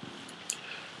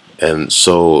 and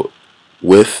so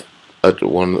with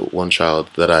one child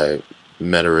that I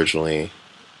met originally,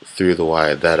 through the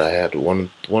Y that I had one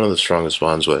of the strongest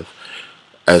bonds with,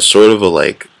 as sort of a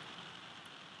like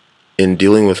in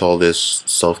dealing with all this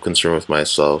self concern with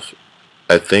myself.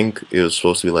 I think it was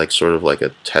supposed to be like sort of like a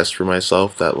test for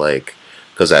myself that like,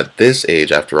 because at this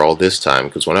age, after all this time,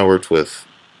 because when I worked with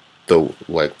the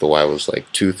Y was like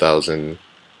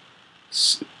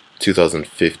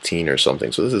 2015 or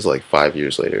something, so this is like 5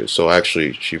 years later. So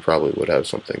actually, she probably would have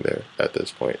something there at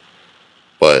this point.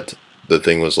 But the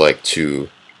thing was like to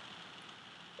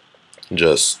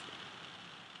just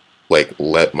like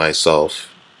let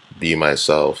myself be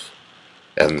myself,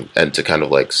 and to kind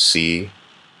of like see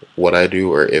what I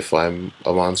do or if I'm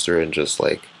a monster, and just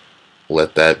like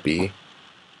let that be.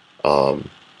 Um,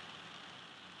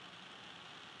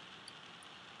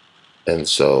 and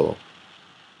so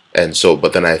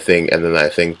but then I think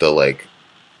the like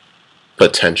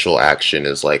potential action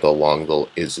is like along the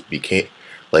is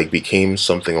became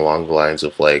something along the lines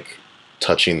of like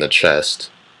touching the chest,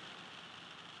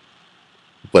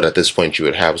 but at this point you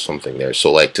would have something there.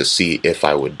 So like to see if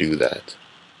I would do that.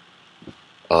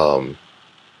 Um,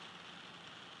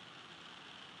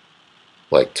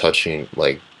 like touching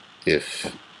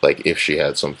if she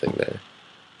had something there.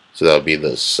 So that would be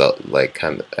the like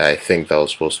kind of, I think that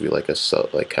was supposed to be like a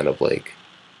like kind of like,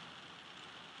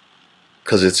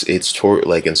 because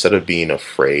like instead of being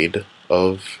afraid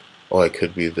of, oh I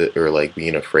could be the, or like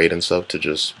being afraid and stuff, to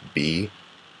just be,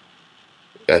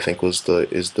 I think is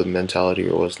the mentality,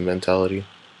 or was the mentality,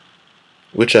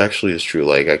 which actually is true.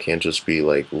 Like I can't just be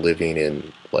like living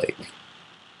in like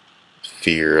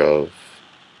fear of,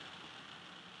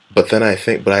 but I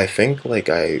think like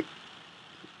I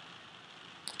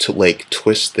to like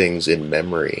twist things in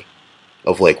memory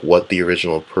of like what the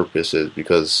original purpose is,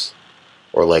 because,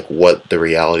 or like what the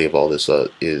reality of all this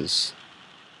is,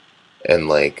 and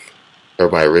like,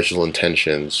 or my original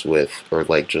intentions with, or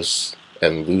like just,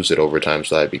 and lose it over time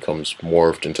so that it becomes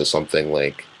morphed into something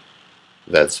like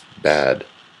that's bad,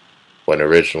 when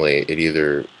originally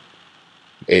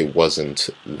it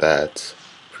wasn't that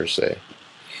per se,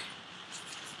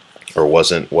 or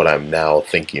wasn't what I'm now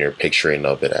thinking or picturing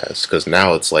of it as, because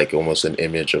now it's like almost an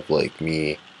image of like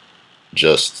me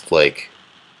just like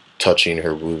touching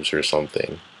her boobs or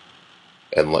something,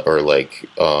 and or like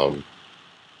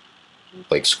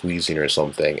squeezing or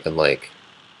something, and like,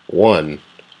 one,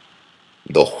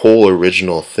 the whole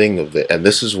original thing of it, and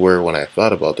this is where when I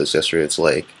thought about this yesterday, it's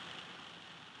like,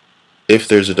 if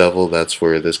there's a devil, that's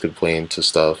where this could play into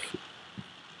stuff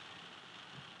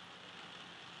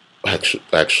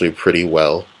actually pretty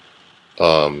well,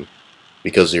 um,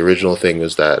 because the original thing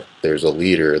was that there's a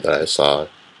leader that I saw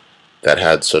that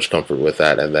had such comfort with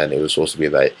that, and then it was supposed to be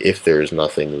that if there's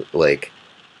nothing, like,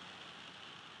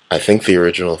 I think the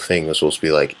original thing was supposed to be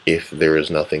like, if there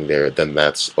is nothing there, then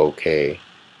that's okay,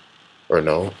 or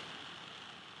no?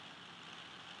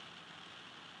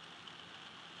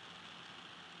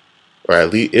 Or at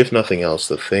least, if nothing else,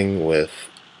 the thing with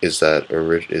is that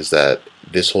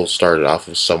this whole started off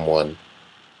of someone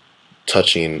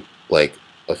touching like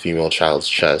a female child's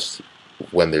chest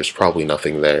when there's probably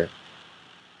nothing there,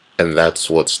 and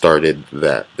that's what started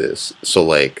this. So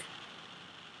like,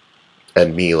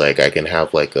 and me, like I can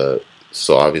have like a,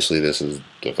 so obviously this is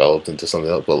developed into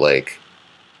something else, but like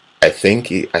I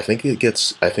think it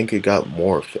got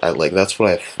morphed. Like that's what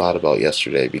I thought about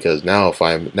yesterday, because now if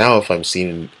I'm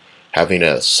seeing, having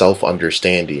a self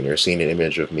understanding, or seeing an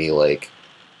image of me like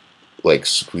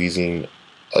squeezing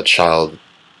a child's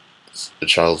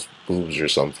boobs or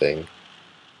something,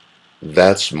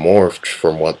 that's morphed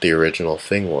from what the original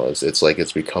thing was. It's like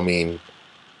it's becoming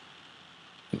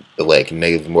like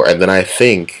negative more, and then I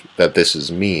think that this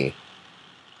is me.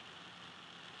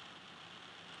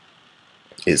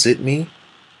 Is it me?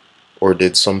 Or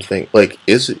did something like,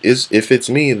 is if it's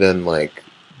me, then like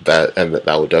that, and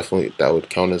that would definitely, that would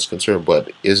count as concern.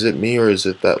 But is it me, or is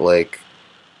it that like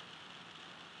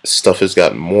stuff has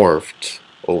gotten morphed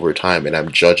over time, and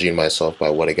I'm judging myself by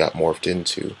what it got morphed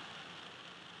into,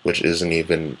 which isn't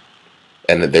even,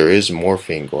 and there is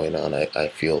morphing going on, I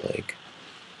feel like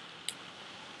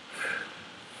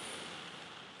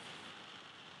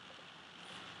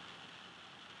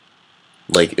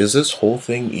is this whole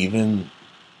thing even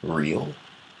real?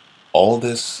 All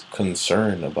this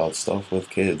concern about stuff with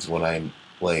kids, when I'm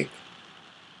like,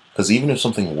 because even if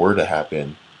something were to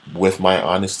happen, with my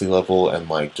honesty level and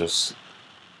like just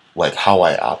like how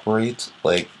I operate,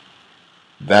 like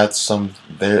that's some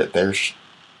there's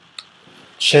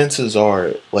chances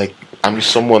are like I'm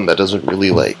just someone that doesn't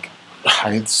really like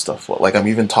hide stuff. Like I'm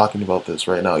even talking about this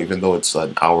right now, even though it's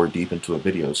an hour deep into a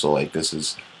video, so like this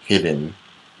is hidden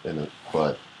in it,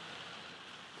 but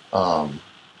um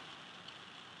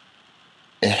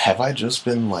have I just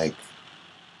been like,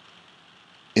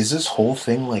 is this whole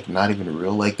thing like not even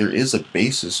real? Like there is a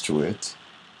basis to it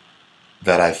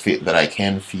that I feel that I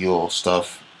can feel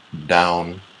stuff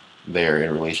down there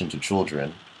in relation to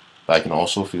children. But I can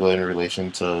also feel it in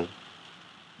relation to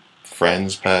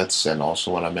friends, pets, and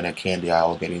also when I'm in a candy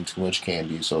aisle getting too much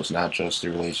candy. So it's not just the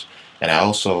relation. And I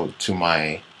also, to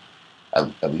my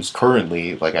at least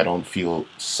currently, like I don't feel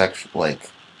sex like.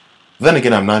 Then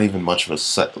again, I'm not even much of a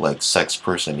sex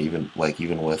person. Even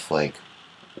with like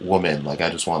woman. Like I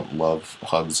just want love,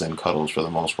 hugs, and cuddles for the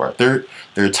most part. There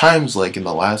are times like in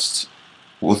the last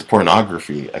with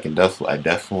pornography, I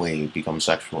definitely become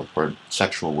sexual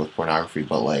with pornography.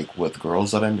 But like with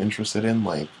girls that I'm interested in,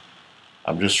 like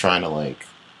I'm just trying to like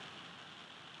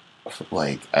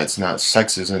it's not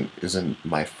sex isn't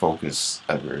my focus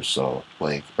ever. So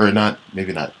like or not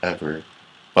maybe not ever,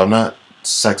 but I'm not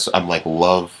sex. I'm like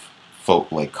love,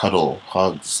 like cuddle,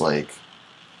 hugs, like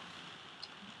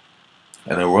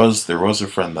and there was a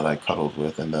friend that I cuddled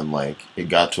with, and then like it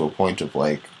got to a point of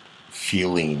like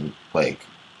feeling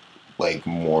like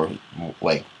more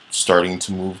like starting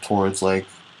to move towards like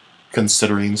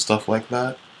considering stuff like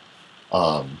that.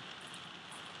 Um,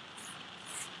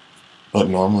 but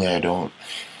normally I don't.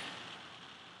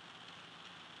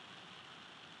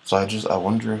 So I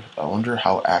wonder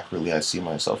how accurately I see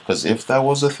myself. Because if that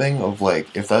was a thing of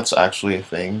like if that's actually a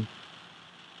thing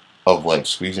of like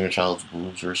squeezing a child's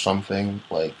boobs or something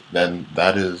like then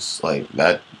that is like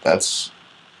that's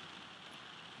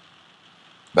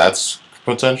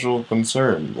potential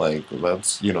concern. Like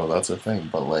that's a thing.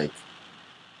 But like,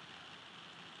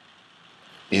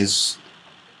 is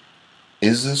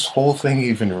is this whole thing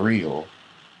even real?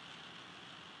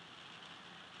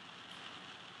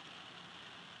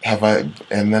 Have I?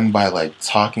 And then by like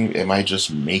talking, am I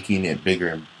just making it bigger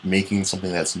and making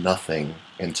something that's nothing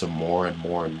into more and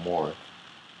more and more?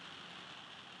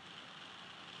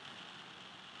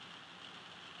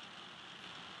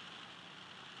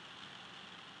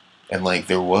 And like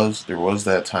there was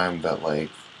that time that like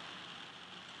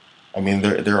I mean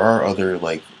there are other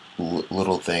like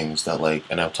little things that like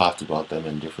and I've talked about them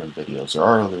in different videos. There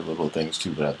are other little things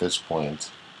too, but at this point,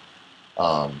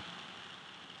 um,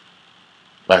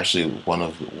 actually, one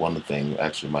of the thing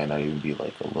actually might not even be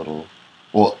like a little.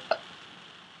 Well,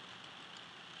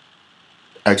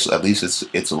 actually, at least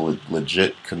it's a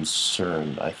legit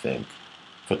concern. I think,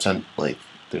 like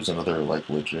there's another like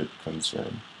legit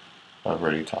concern. I've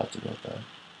already talked about that.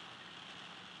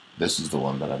 This is the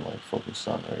one that I'm like focused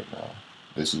on right now.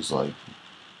 This is like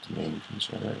the main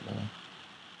concern right now.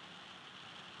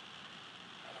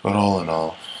 But all in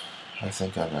all, I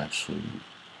think I'm actually.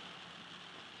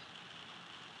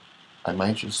 I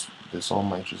might just. This all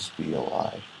might just be a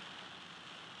lie.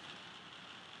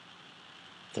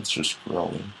 That's just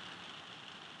growing.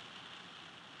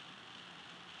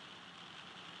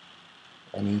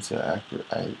 I need to accurate.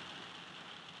 I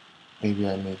maybe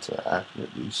I need to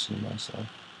accurately see myself.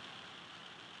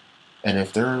 And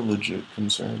if there are legit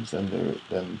concerns, then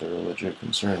there are legit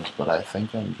concerns. But I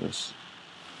think I'm just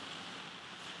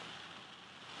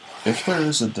if there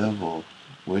is a devil,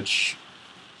 which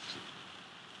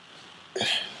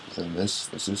then this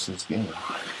is his game.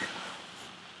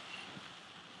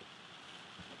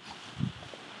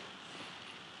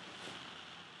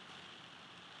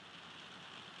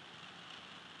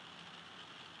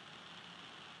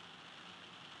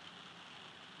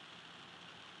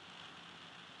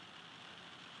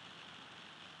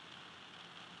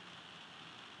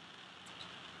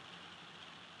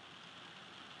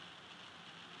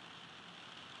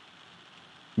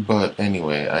 But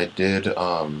anyway, I did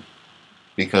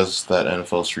because that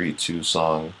NFL Street 2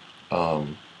 song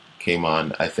um came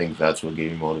on. I think that's what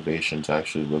gave me motivation to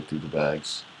actually look through the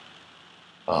bags.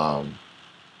 Um,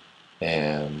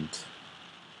 and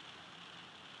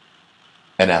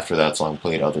and after that song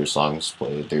played, other songs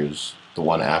played. There's the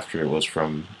one after it was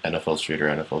from NFL Street or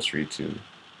NFL Street 2,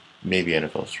 maybe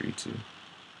NFL Street 2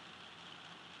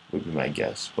 would be my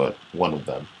guess, but one of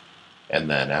them. And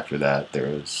then after that, there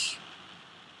was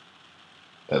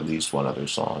at least one other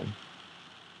song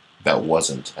that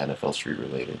wasn't NFL Street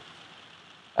related.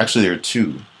 Actually, there are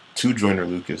two Joyner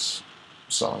Lucas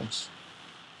songs.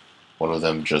 One of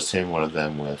them just him, one of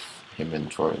them with him and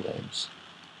Tory Lanez.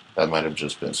 That might have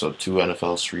just been so two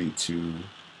NFL Street, two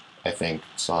I think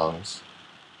songs.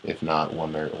 If not,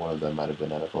 one of them might have been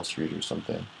NFL Street or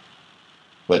something.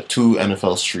 But two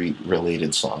NFL Street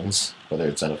related songs, whether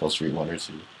it's NFL Street one or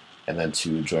two, and then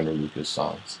two Joyner Lucas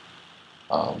songs.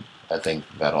 I think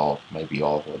that all might be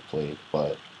all what played,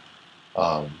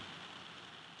 um,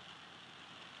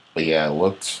 but yeah, I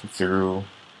looked through.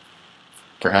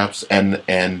 Perhaps, and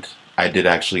I did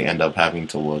actually end up having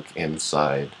to look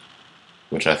inside,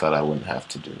 which I thought I wouldn't have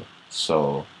to do.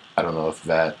 So I don't know if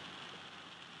that.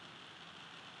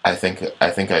 I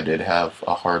think I did have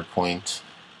a hard point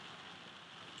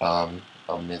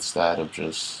amidst that of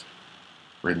just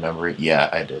remembering. Yeah,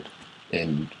 I did,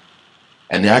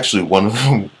 and actually one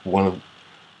of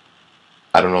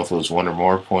I don't know if it was one or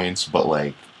more points, but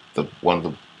like the one of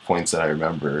the points that I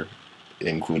remember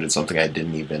included something I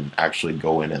didn't even actually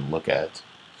go in and look at.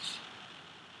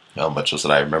 But just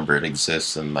that I remember it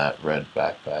exists in that red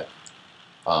backpack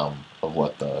of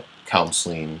what the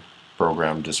counseling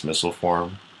program dismissal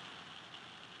form.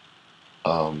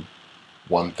 Um,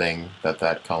 One thing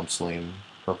that counseling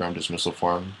program dismissal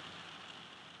form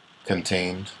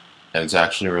contained, and it's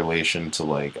actually in relation to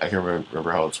like I can't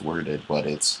remember how it's worded, but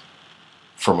it's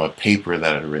from a paper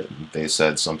that I'd written. They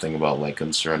said something about like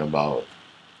concern about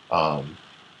um,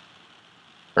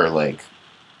 or like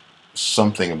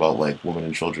something about like women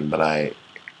and children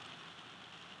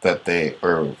that they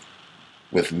or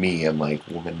with me and like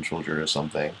women and children or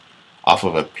something off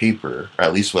of a paper, or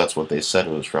at least that's what they said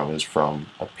it was from, is from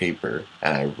a paper.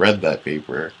 And I read that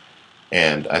paper,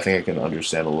 and I think I can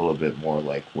understand a little bit more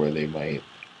like where they might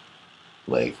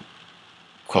like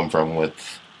come from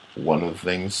with one of the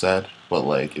things said. But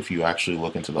like if you actually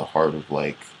look into the heart of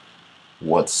like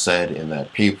what's said in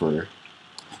that paper,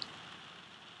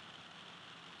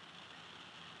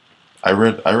 I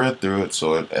read through it,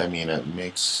 so I mean it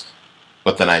makes.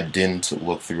 But then I didn't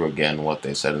look through again what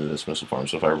they said in the dismissal form.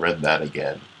 So if I read that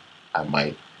again, I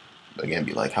might again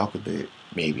be like, how could they?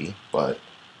 Maybe, but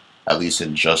at least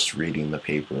in just reading the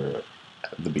paper,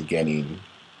 the beginning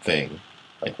thing,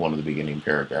 like one of the beginning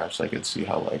paragraphs, I could see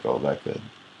how like oh that could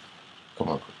come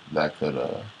up, that could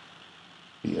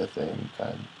be a thing,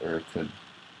 kind, or it could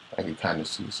I could kind of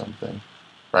see something,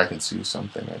 or I could see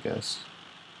something, I guess.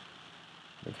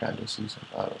 I kind of see something.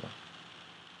 I don't know.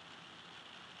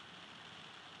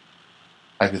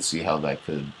 I could see how that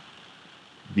could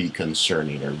be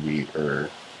concerning or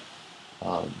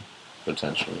um,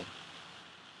 potentially.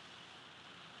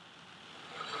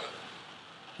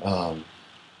 Um,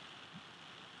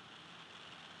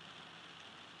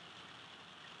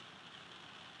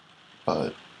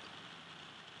 but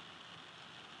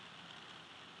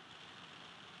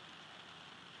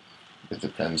it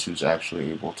depends who's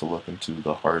actually able to look into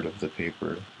the heart of the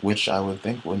paper, which I would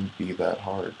think wouldn't be that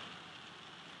hard.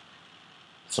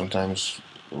 Sometimes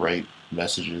write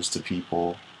messages to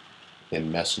people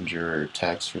in Messenger or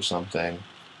text or something,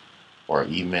 or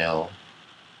email.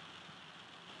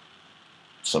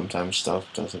 Sometimes stuff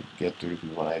doesn't get through to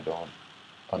people I don't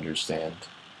understand.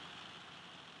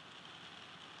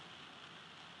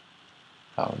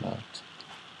 How not?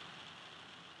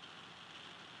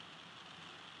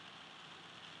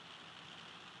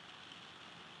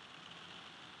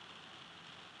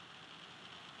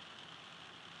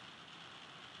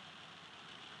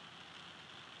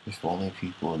 If only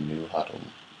people knew how to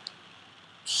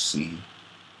see.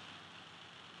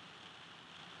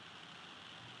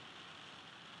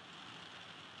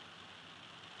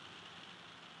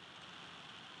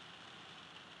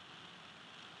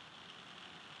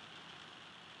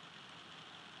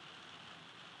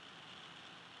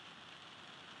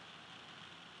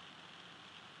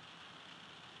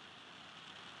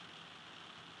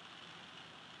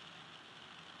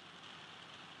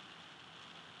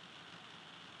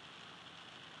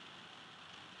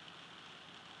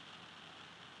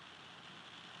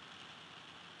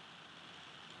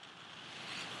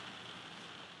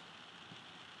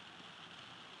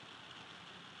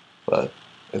 But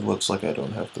it looks like I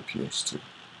don't have the PS2.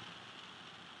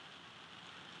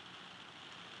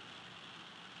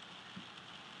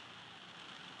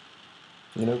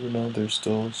 You never know, there's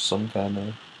still some kind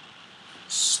of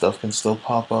stuff can still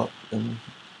pop up, and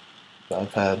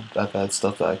I've had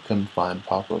stuff that I couldn't find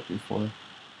pop up before.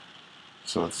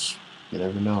 So it's you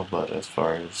never know, but as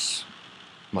far as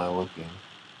my looking,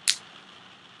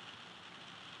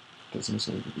 doesn't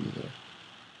seem to be there.